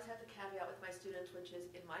 I always have the caveat with my students, which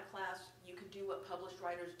is in my class, you can do what published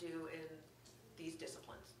writers do in these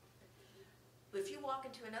disciplines. If you walk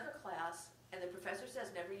into another class and the professor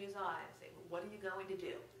says never use I, I say, well, what are you going to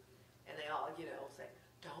do? And they all, say,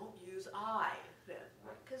 don't use I then,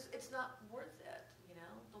 because it's not worth it.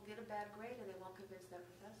 They'll get a bad grade and they won't convince that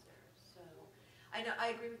professor. So I know,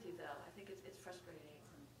 I agree with you though. I think it's frustrating.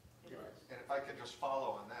 It is. And if I can just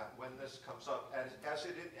follow on that, when this comes up, as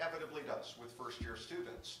it inevitably does with first-year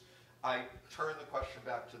students, I turn the question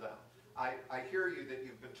back to them. I hear you that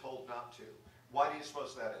you've been told not to. Why do you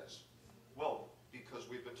suppose that is? Well, because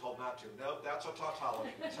we've been told not to. No, that's a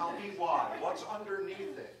tautology. Tell me why. What's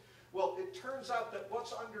underneath it? Well, it turns out that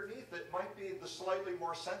what's underneath it might be the slightly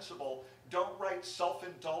more sensible, don't write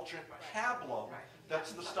self-indulgent pablum.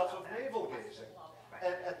 That's the stuff of navel-gazing.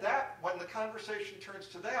 And at that, when the conversation turns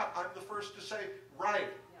to that, I'm the first to say, right,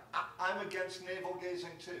 I'm against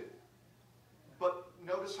navel-gazing too. But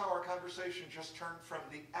notice how our conversation just turned from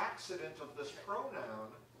the accident of this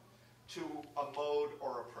pronoun to a mode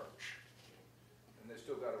or approach. And they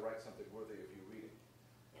still got to write something worthy of you reading.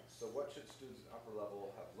 So what should students at upper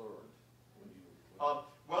level have learned when you...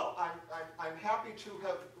 Well, I'm happy to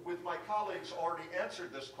have, with my colleagues, already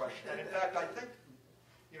answered this question. And in fact, I think,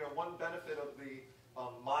 one benefit of the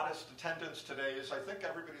modest attendance today is I think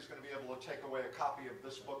everybody's going to be able to take away a copy of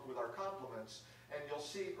this book with our compliments. And you'll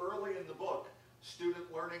see early in the book,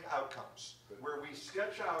 student learning outcomes, where we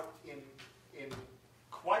sketch out in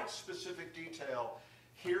quite specific detail,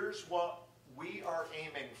 here's what we are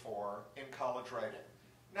aiming for in college writing.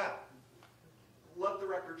 Now, let the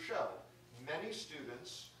record show, many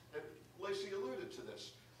students, and Lacey alluded to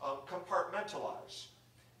this, compartmentalize.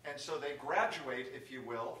 And so they graduate, if you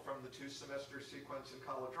will, from the 2-semester sequence in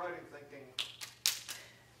college writing thinking,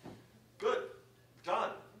 good,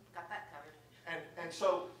 done. Got that covered. And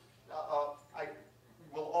so I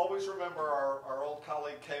will always remember our old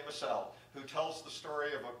colleague Kay Massell, who tells the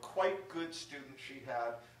story of a quite good student she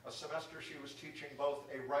had. A semester she was teaching both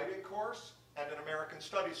a writing course and an American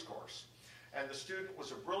Studies course. And the student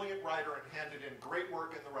was a brilliant writer and handed in great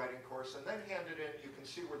work in the writing course, and then handed in, you can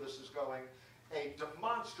see where this is going, a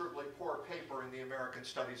demonstrably poor paper in the American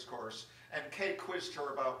Studies course. And Kay quizzed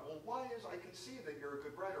her about, well, I can see that you're a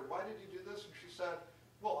good writer. Why did you do this? And she said,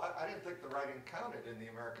 well, I didn't think the writing counted in the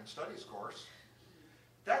American Studies course.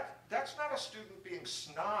 That's not a student being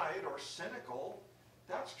snide or cynical.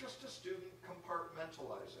 That's just a student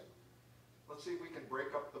compartmentalizing. Let's see if we can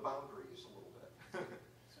break up the boundaries a little bit.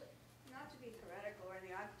 So, not to be heretical or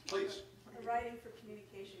anything, I'm Please. teaching a writing for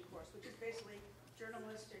communication course, which is basically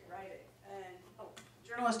journalistic writing.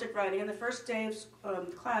 And the first day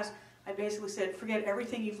of class, I basically said, forget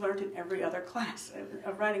everything you've learned in every other class,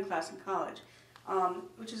 a writing class in college,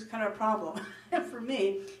 which is kind of a problem for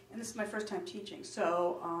me, and this is my first time teaching.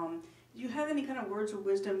 So do you have any kind of words of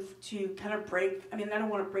wisdom to kind of break, I don't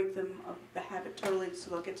want to break them of the habit totally so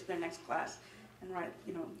they'll get to their next class and write,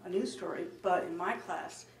 a news story, but in my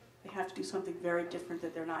class, they have to do something very different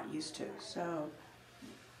that they're not used to, so.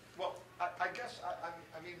 Well, I guess,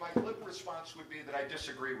 my glib response would be that I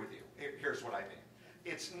disagree with you. Here's what I mean.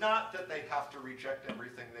 It's not that they have to reject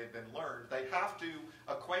everything they've been learned. They have to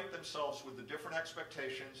acquaint themselves with the different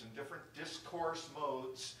expectations and different discourse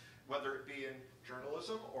modes, whether it be in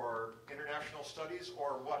journalism or international studies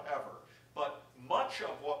or whatever. But much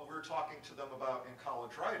of what we're talking to them about in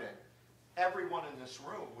college writing, everyone in this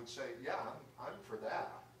room would say, yeah, I'm for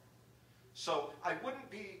that. So I wouldn't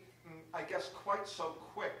be, I guess, quite so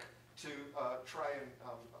quick to try and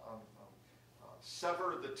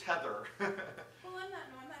sever the tether. Well, I'm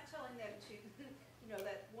not telling them to,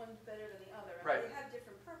 that one's better than the other. Right. They have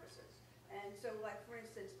different purposes. And so, like, for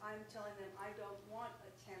instance, I'm telling them I don't want a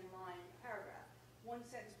 10-line paragraph.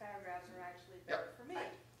 One-sentence paragraphs are actually better for me.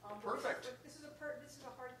 Perfect. This is a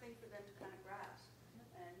hard thing for them to kind of grasp.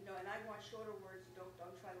 And, and I want shorter words. Don't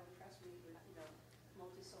try to impress me with,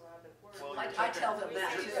 multisyllabic words. Well, I tell them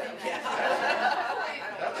that, too.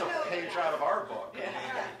 That's a page out of our book.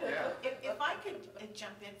 Yeah. If I could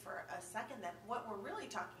jump in for a second, then what we're really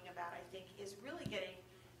talking about, I think, is really getting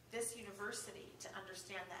this university to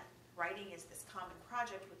understand that writing is this common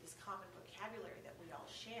project with this common vocabulary that we all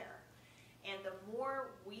share. And the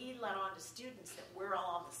more we let on to students that we're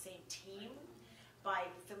all on the same team, by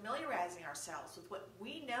familiarizing ourselves with what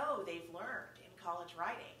we know they've learned in college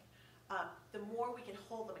writing, the more we can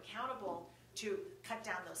hold them accountable to cut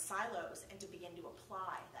down those silos and to begin to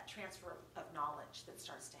apply that transfer of knowledge that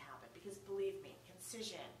starts to happen. Because believe me,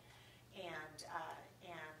 concision and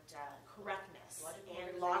correctness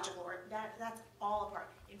and logical, that's all a part.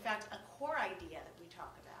 In fact, a core idea that we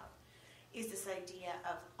talk about is this idea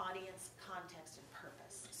of audience, context, and purpose.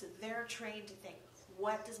 So they're trained to think,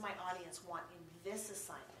 what does my audience want in this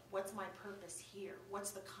assignment? What's my purpose here? What's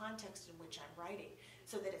the context in which I'm writing?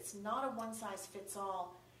 So that it's not a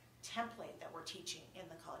one-size-fits-all template that we're teaching in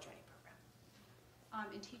the college writing program.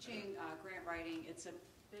 In teaching grant writing, it's a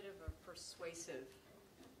bit of a persuasive,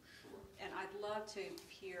 and I'd love to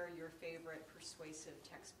hear your favorite persuasive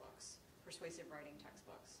textbooks, persuasive writing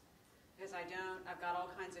textbooks. Because I've got all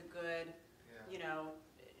kinds of good, you know,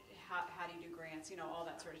 how do you do grants, you know, all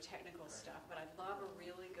that sort of technical stuff, but I'd love a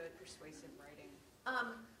really good persuasive writing.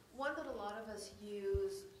 One that a lot of us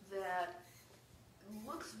use that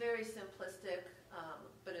looks very simplistic,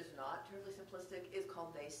 but is not terribly simplistic, is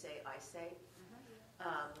called They Say, I Say,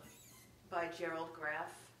 by Gerald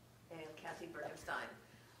Graff and Cassie Bergenstein.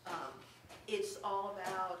 It's all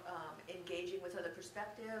about engaging with other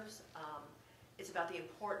perspectives. It's about the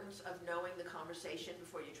importance of knowing the conversation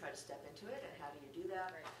before you try to step into it, and how do you do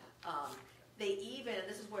that. Right. They even, and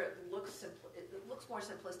this is where it looks more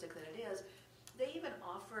simplistic than it is, they even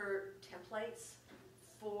offer templates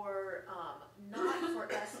for, not for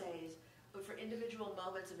essays, but for individual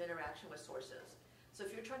moments of interaction with sources. So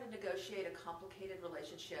if you're trying to negotiate a complicated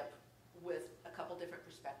relationship with a couple different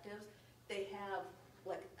perspectives, they have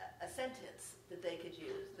like a sentence that they could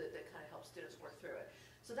use that kind of helps students work through it.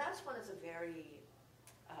 So that's one that's a very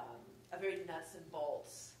nuts and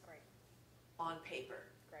bolts, right, on paper,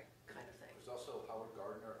 right, kind of thing. There's also Howard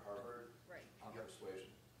Gardner at Harvard, right, on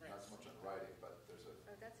persuasion, right, not so much on writing, but there's a.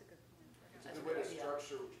 Oh, that's a good point. It's a good way to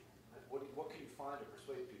structure. What can you find to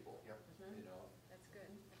persuade people? Yep. You know. That's good.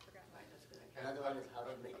 I forgot. Right, that's good. Another one is how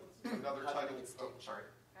to make it. Another how to title. make it stick. Oh, sorry.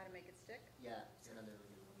 How to make it stick? Yeah, another.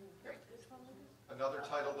 Another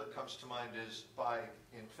title that comes to mind is by,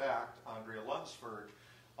 in fact, Andrea Lunsford,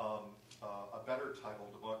 a better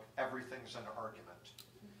titled book, Everything's an Argument,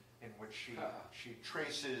 in which she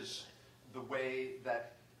traces the way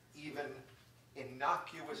that even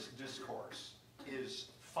innocuous discourse is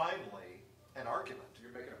finally an argument.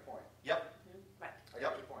 You're making a point. Yep. Right. I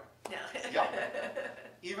got your point. Yeah.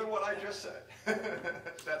 Yep. Even what I just said.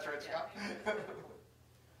 That's right, Scott.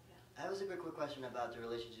 I have a super quick question about the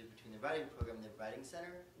relationship between the writing program and the writing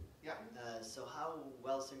center. Yeah. So how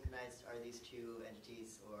well synchronized are these two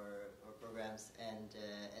entities or programs, and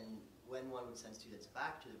when one would send students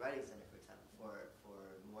back to the writing center, for example,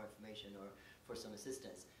 for more information or for some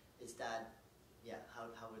assistance, is that, yeah,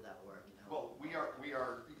 how would that work? Well, we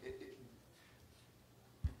are.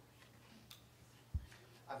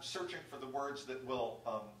 I'm searching for the words that will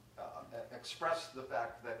express the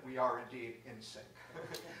fact that we are indeed in sync.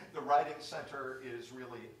 The Writing Center is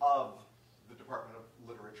really of the Department of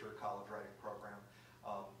Literature College Writing Program.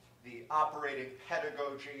 The operating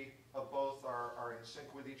pedagogy of both are in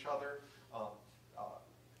sync with each other.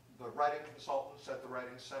 The writing consultants at the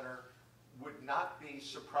Writing Center would not be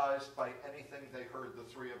surprised by anything they heard the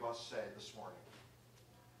three of us say this morning.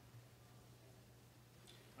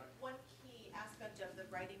 One key aspect of the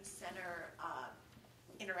Writing Center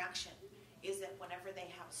interaction is that whenever they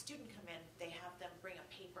have a student come in, they have them bring a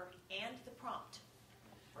paper and the prompt,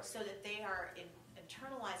 right, so that they are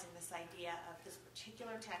internalizing this idea of this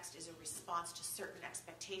particular text is a response to certain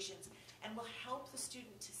expectations, and will help the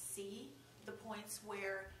student to see the points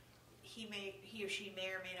where he or she may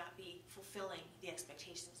or may not be fulfilling the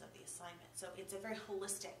expectations of the assignment. So it's a very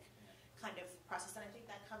holistic kind of process, and I think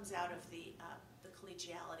that comes out of the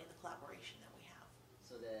collegiality, the collaboration that we have.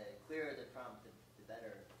 So the clearer the prompt, the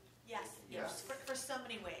better. Yes, yes. For so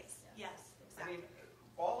many ways. Yeah. Yes, exactly. I mean,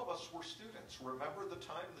 all of us were students. Remember the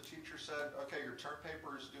time the teacher said, okay, your term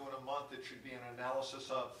paper is due in a month, it should be an analysis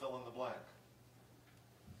of fill in the blank.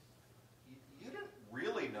 You didn't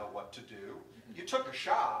really know what to do. You took a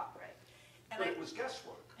shot, right, but it was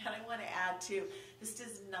guesswork. And I want to add too, this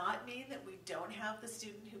does not mean that we don't have the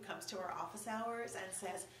student who comes to our office hours and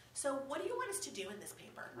says, so what do you want us to do in this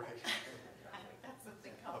paper? Right. I think that's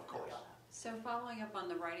something of course. So following up on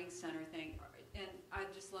the Writing Center thing, and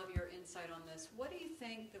I'd just love your insight on this, what do you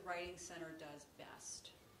think the Writing Center does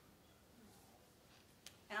best?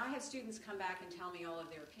 And I have students come back and tell me all of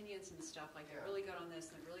their opinions and stuff, like they're really good on this,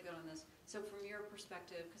 they're really good on this. So from your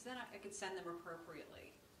perspective, because then I could send them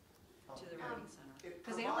appropriately to the Writing Center.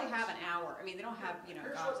 Because they only have an hour. I mean, they don't have, you know,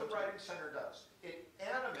 here's what the Writing Center does. It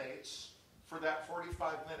animates, for that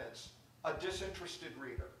 45 minutes, a disinterested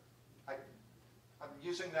reader. I'm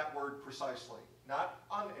using that word precisely. Not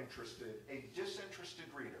uninterested, a disinterested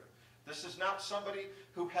reader. This is not somebody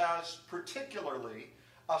who has particularly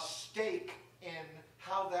a stake in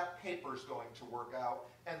how that paper is going to work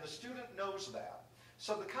out, and the student knows that.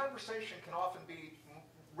 So the conversation can often be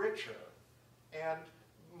richer and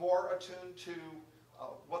more attuned to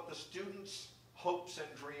what the student's hopes and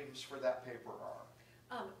dreams for that paper are.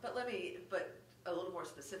 But a little more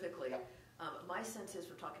specifically, my sense is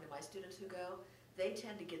from talking to my students who go, they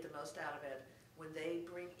tend to get the most out of it when they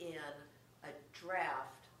bring in a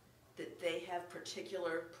draft that they have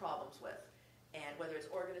particular problems with. And whether it's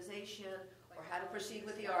organization or how to proceed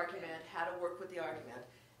with the argument, how to work with the argument.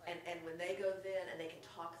 And when they go then and they can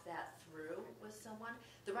talk that through with someone,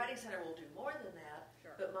 the Writing Center will do more than that,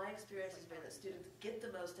 but my experience has been that students get the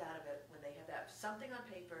most out of it when they have that something on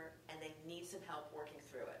paper and they need some help working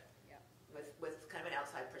through it with kind of an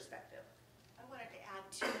outside perspective. I wanted to add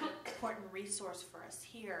to an important resource for us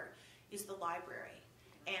here is the library.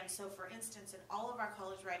 And so for instance, in all of our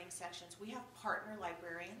college writing sections, we have partner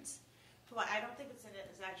librarians who I don't think it's an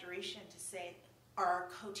exaggeration to say are our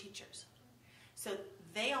co-teachers. So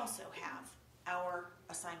they also have our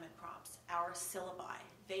assignment prompts, our syllabi.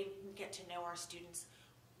 They get to know our students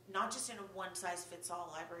not just in a one-size-fits-all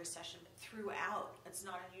library session, but throughout. It's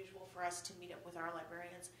not unusual for us to meet up with our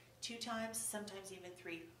librarians 2 times, sometimes even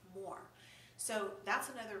 3 more. So that's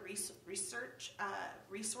another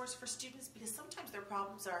resource for students, because sometimes their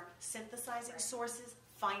problems are synthesizing sources,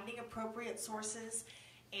 finding appropriate sources,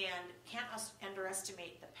 and can't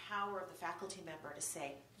underestimate the power of the faculty member to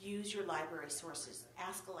say, use your library sources,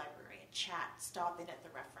 ask a librarian, chat, stop in at the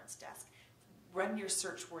reference desk, run your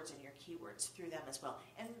search words and your keywords through them as well.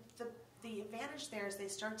 And the advantage there is they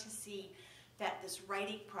start to see that this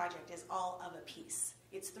writing project is all of a piece.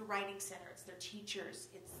 It's the Writing Center, it's their teachers,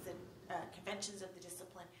 it's the conventions of the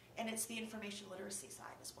discipline, and it's the information literacy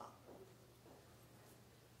side as well.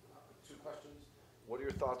 2 questions. What are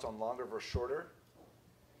your thoughts on longer versus shorter?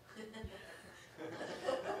 And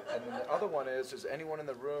then the other one is anyone in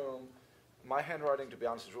the room, my handwriting, to be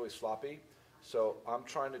honest, is really sloppy. So I'm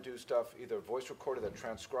trying to do stuff either voice recorded that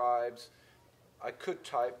transcribes. I could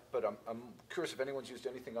type, but I'm curious if anyone's used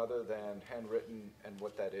anything other than handwritten and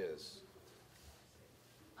what that is.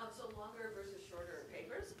 So longer versus shorter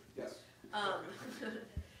papers? Yes.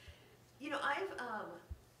 You know, I've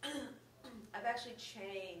actually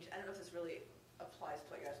changed, I don't know if this really applies to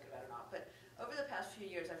what you're asking about or not, but over the past few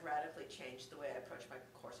years I've radically changed the way I approach my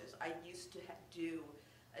courses. I used to do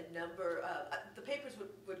a number of, the papers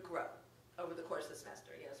would grow over the course of the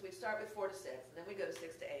semester. You know, so we'd start with 4 to 6, and then we go to 6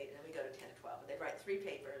 to 8, and then we go to 10 to 12. And they'd write 3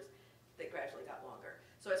 papers that gradually got longer.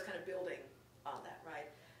 So I was kind of building on that, right?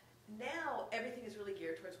 Now everything is really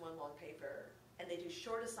geared towards one long paper, and they do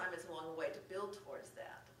short assignments along the way to build towards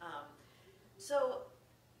that. So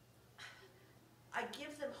I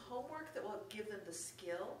give them homework that will give them the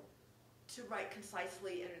skill to write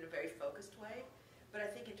concisely and in a very focused way. But I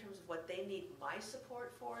think in terms of what they need my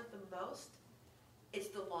support for the most, it's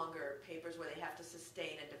the longer papers where they have to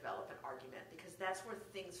sustain and develop an argument, because that's where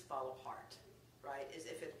things fall apart, right? Is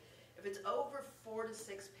if it's over 4 to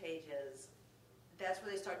 6 pages, that's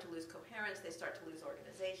where they start to lose coherence, they start to lose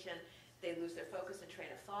organization, they lose their focus and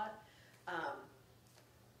train of thought.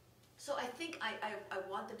 So I think I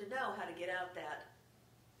want them to know how to get out that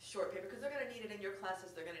short paper, because they're going to need it in your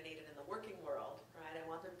classes, they're going to need it in the working world, right? I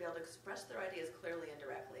want them to be able to express their ideas clearly and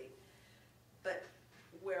directly. But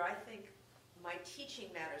where I think my teaching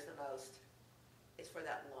matters the most is for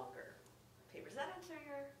that longer paper. Does that answer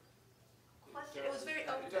your question? It was very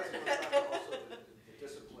open. It does also the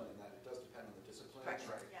discipline in that. It does depend on the discipline. Right,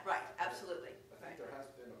 Right. yeah. Right, absolutely. I think there has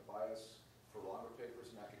been a bias for longer papers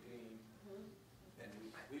in academia, and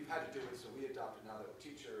we've had to do it, so we adopted now that we're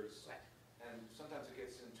teachers. Right. And sometimes it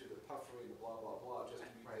gets into the puffery and the blah, blah, blah, just to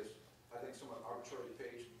be this, I think, somewhat arbitrary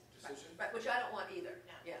page decision. Right, which I don't want either.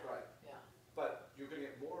 Yeah. Right. Yeah. But you're going to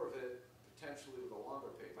get more of it potentially with a longer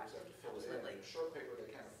paper. Right. You have to fill Absolutely. it in. In a short paper, they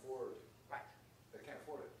can't afford. Right. They can't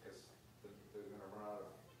afford it because they're going to run out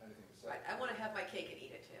of anything to say. Right. I want to have my cake and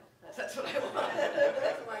eat it too. That's what I want.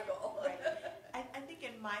 That's my goal. Right. I think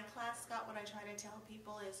in my class, Scott, what I try to tell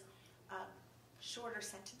people is shorter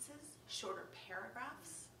sentences, shorter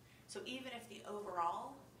paragraphs. So even if the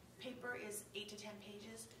overall paper is 8 to 10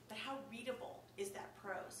 pages, but how readable is that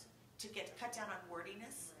prose? To cut down on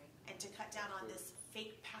wordiness and to cut down on this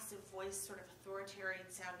fake passive voice, sort of authoritarian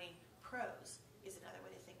sounding prose is another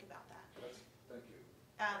way to think about that. Thank you.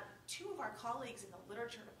 2 of our colleagues in the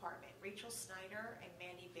literature department, Rachel Snyder and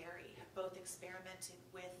Mandy Berry, have both experimented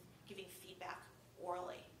with giving feedback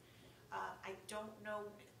orally. I don't know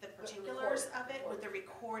the particulars of it with the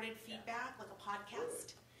recorded feedback, like a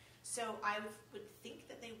podcast. So I would think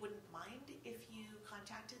that they wouldn't mind if you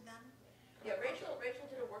contacted them. Yeah, Rachel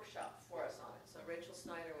did a workshop for us on it, so Rachel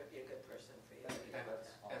Snyder would be a good person for you.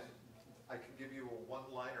 And I can give you a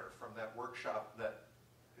one-liner from that workshop that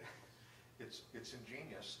it's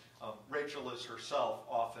ingenious. Rachel is herself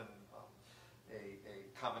often a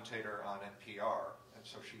commentator on NPR, and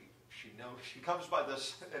so she knows, she comes by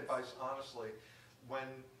this advice honestly. When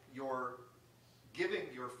you're giving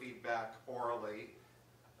your feedback orally,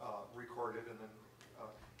 recorded and then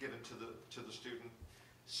given to the student,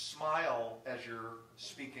 smile as you're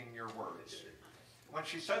speaking your words. When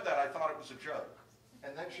she said that, I thought it was a joke.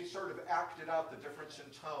 And then she sort of acted out the difference in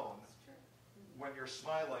tone when you're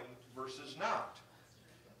smiling versus not.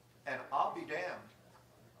 And I'll be damned.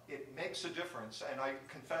 It makes a difference. And I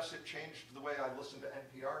confess it changed the way I listen to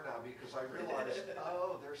NPR now, because I realized,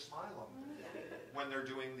 oh, they're smiling when they're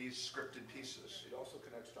doing these scripted pieces. It also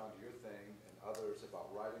connects, John, to your thing and others about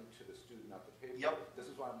writing to the student, not the paper. Yep. This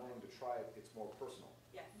is why I'm willing to try it. It's more personal.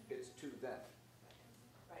 Yes. It's to them.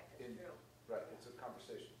 Right, that's true. Right, it's a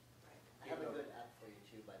conversation. I have a good app for you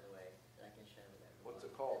too, by the way, that I can share with everyone. What's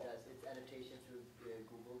it called? It's annotation through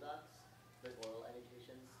Google Docs, like oral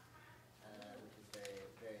annotations, which is very,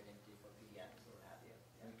 very handy for PDFs or what have you.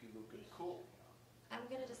 Thank you, Lucas. Cool. I'm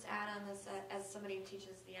going to just add on this as somebody who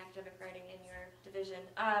teaches the academic writing in your division.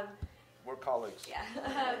 We're colleagues. Yeah.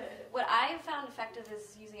 What I have found effective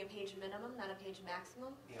is using a page minimum, not a page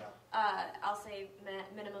maximum. Yeah. I'll say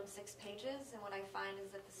minimum 6 pages, and what I find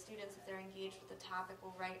is that the students, if they're engaged with the topic,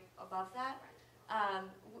 will write above that.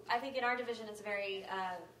 I think in our division it's very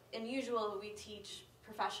unusual. We teach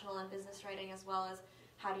professional and business writing as well as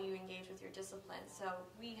how do you engage with your discipline. So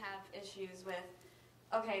we have issues with,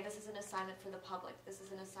 okay, this is an assignment for the public. This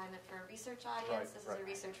is an assignment for a research audience. This is a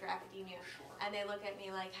research for academia. Sure. And they look at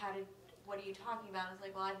me like, what are you talking about? I was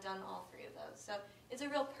like, well, I've done all 3 of those. So it's a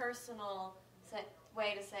real personal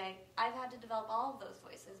way to say, I've had to develop all of those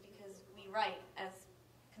voices because we write as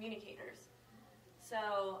communicators.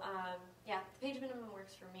 So, yeah, the page minimum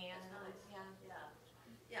works for me. And Nice. yeah.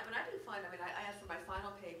 Yeah, I mean, I do find, I have for my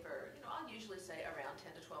final paper, I'll usually say around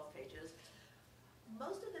 10 to 12 pages.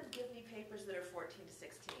 Most of them give me papers that are 14 to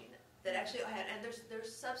 16 that actually, and they're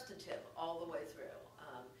substantive all the way through.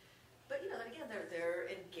 But then again,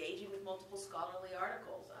 they're engaging with multiple scholarly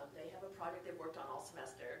articles. They have a project they've worked on all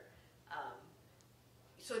semester.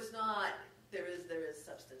 So it's not, there is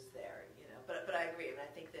substance there, but I agree, and I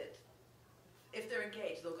think that if they're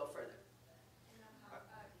engaged, they'll go further.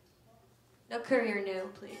 No courier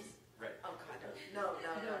new, please. Right. Oh, God, no.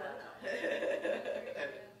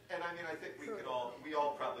 And I mean, I think we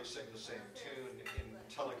all probably sing the same tune in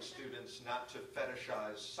telling students not to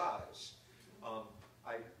fetishize size.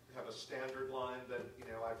 I have a standard line that,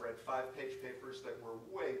 I've read 5-page papers that were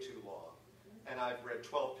way too long, and I've read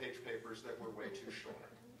 12-page papers that were way too short.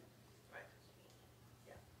 Right.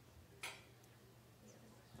 Yeah.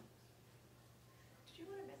 Did you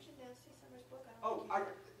want to mention Nancy Summers' book?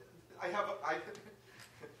 I have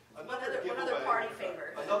another one other party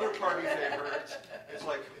favor. Another party favor. It's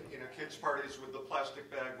like kids' parties with the plastic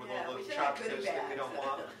bag with all the chopsticks that you don't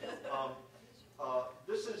want.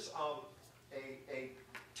 This is a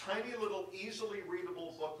tiny little, easily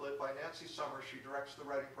readable booklet by Nancy Summers. She directs the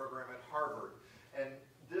writing program at Harvard, and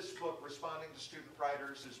this book, Responding to Student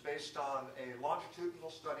Writers, is based on a longitudinal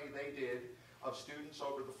study they did of students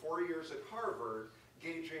over the 4 years at Harvard,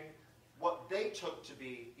 gauging what they took to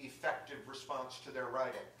be effective response to their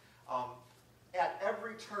writing. At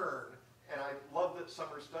every turn, and I love that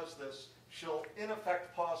Summers does this, she'll in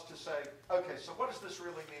effect pause to say, okay, so what does this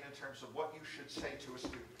really mean in terms of what you should say to a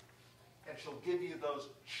student? And she'll give you those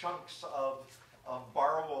chunks of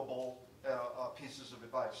borrowable pieces of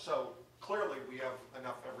advice. So clearly we have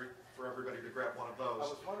enough for everybody to grab one of those. I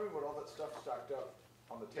was wondering what all that stuff stacked up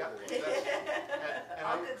on the table was. And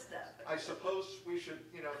All good stuff. I suppose we should,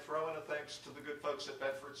 throw in a thanks to the good folks at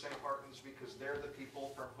Bedford St. Martin's, because they're the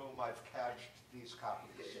people from whom I've cadged these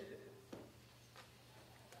copies.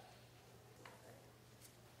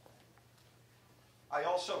 I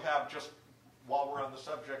also have, just while we're on the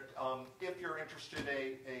subject, if you're interested,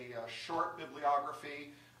 a short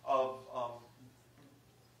bibliography of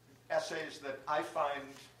essays that I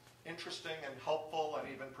find interesting and helpful and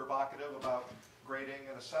even provocative about grading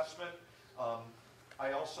and assessment.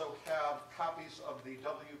 I also have copies of the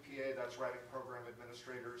WPA, that's Writing Program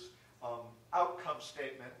Administrators, outcome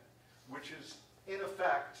statement, which is, in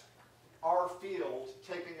effect, our field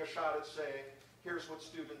taking a shot at saying, here's what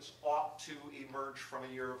students ought to emerge from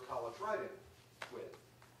a year of college writing with.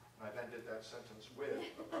 And I've ended that sentence with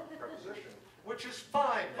a preposition, which is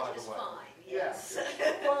fine, by the way. Fine, yes.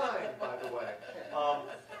 It's fine, by the way.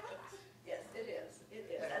 Yes, it is. It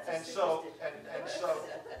is. That's And a so, superstition.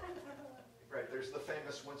 right, there's the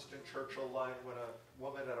famous Winston Churchill line when a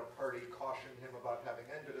woman at a party cautioned him about having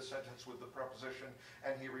ended a sentence with the preposition,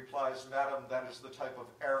 and he replies, "Madam, that is the type of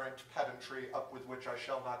errant pedantry up with which I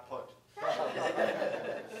shall not put."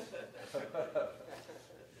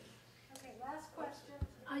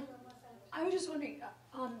 I was just wondering,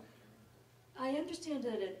 I understand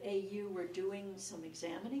that at AU we're doing some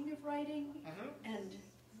examining of writing, and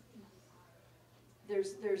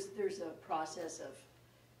there's a process of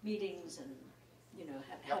meetings and, you know,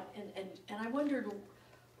 and I wondered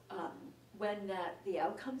when the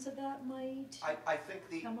outcomes of that might I think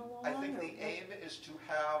the come along. I think the aim is to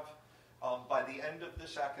have by the end of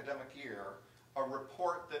this academic year a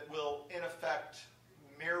report that will in effect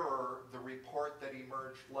mirror the report that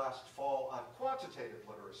emerged last fall on quantitative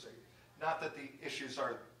literacy. Not that the issues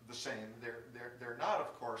are the same, they're not,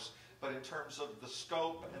 of course, but in terms of the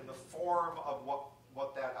scope and the form of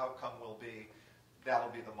what that outcome will be,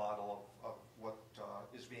 that'll be the model of what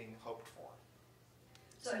is being hoped for.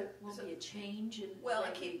 So it will be a change in... Well,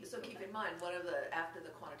 and keep in mind, after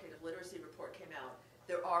the quantitative literacy report came out,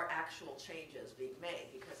 there are actual changes being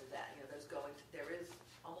made because of that. You know, there is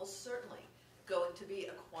almost certainly going to be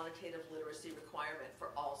a quantitative literacy requirement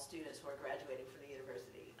for all students who are graduating from the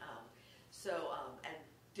university. And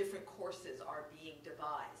different courses are being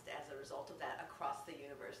devised as a result of that across the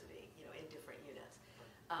university, you know, in different units.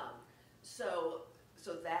 So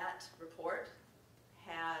that report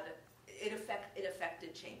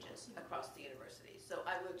affected changes across the university. So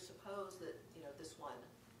I would suppose that, you know, this one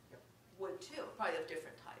would too, probably of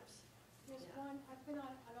different types. There's one, I've been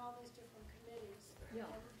on all these different committees. Yeah.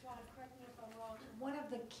 And John, correct me if I'm wrong. One of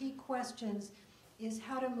the key questions is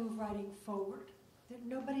how to move writing forward. That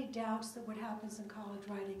nobody doubts that what happens in college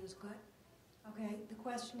writing is good. Okay, the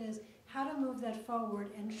question is how to move that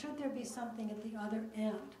forward, and should there be something at the other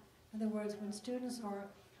end? In other words, when students are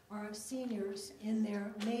seniors in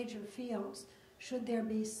their major fields, should there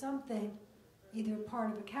be something, either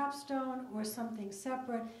part of a capstone or something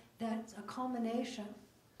separate, that's a culmination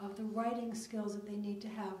of the writing skills that they need to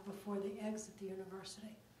have before they exit the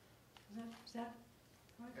university? Is that right?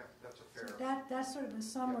 Yeah, that's a fair... So that's sort of a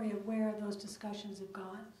summary of where those discussions have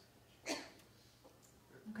gone.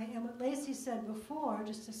 Okay, and what Lacey said before,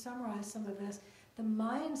 just to summarize some of this, the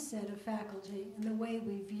mindset of faculty and the way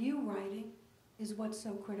we view writing is what's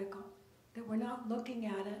so critical. That we're not looking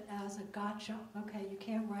at it as a gotcha. Okay, you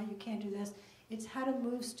can't write, you can't do this. It's how to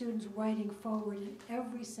move students writing forward in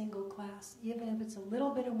every single class, even if it's a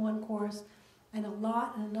little bit in one course and a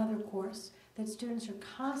lot in another course, that students are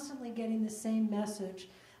constantly getting the same message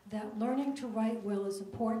that learning to write well is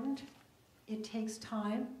important, it takes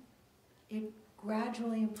time, it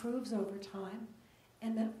gradually improves over time,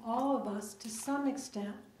 and that all of us, to some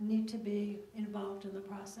extent, need to be involved in the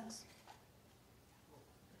process.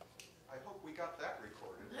 I hope we got that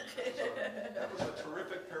recorded. That was a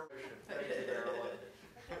terrific narration. Thank you, Marilyn.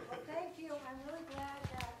 Well, thank you. I'm really glad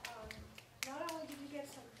that not only did you get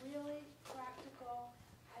some really practical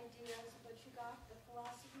ideas, but you got the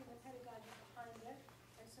philosophy and the pedagogy behind it,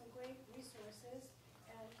 and some great resources.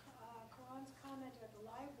 And Karan's comment at the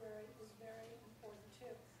library is very important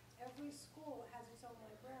too. Every school has its own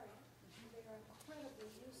librarian. They are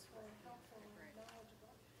incredibly useful and helpful and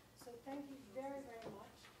knowledgeable. So thank you very, very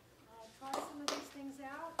much. Try some of these things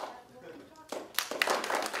out.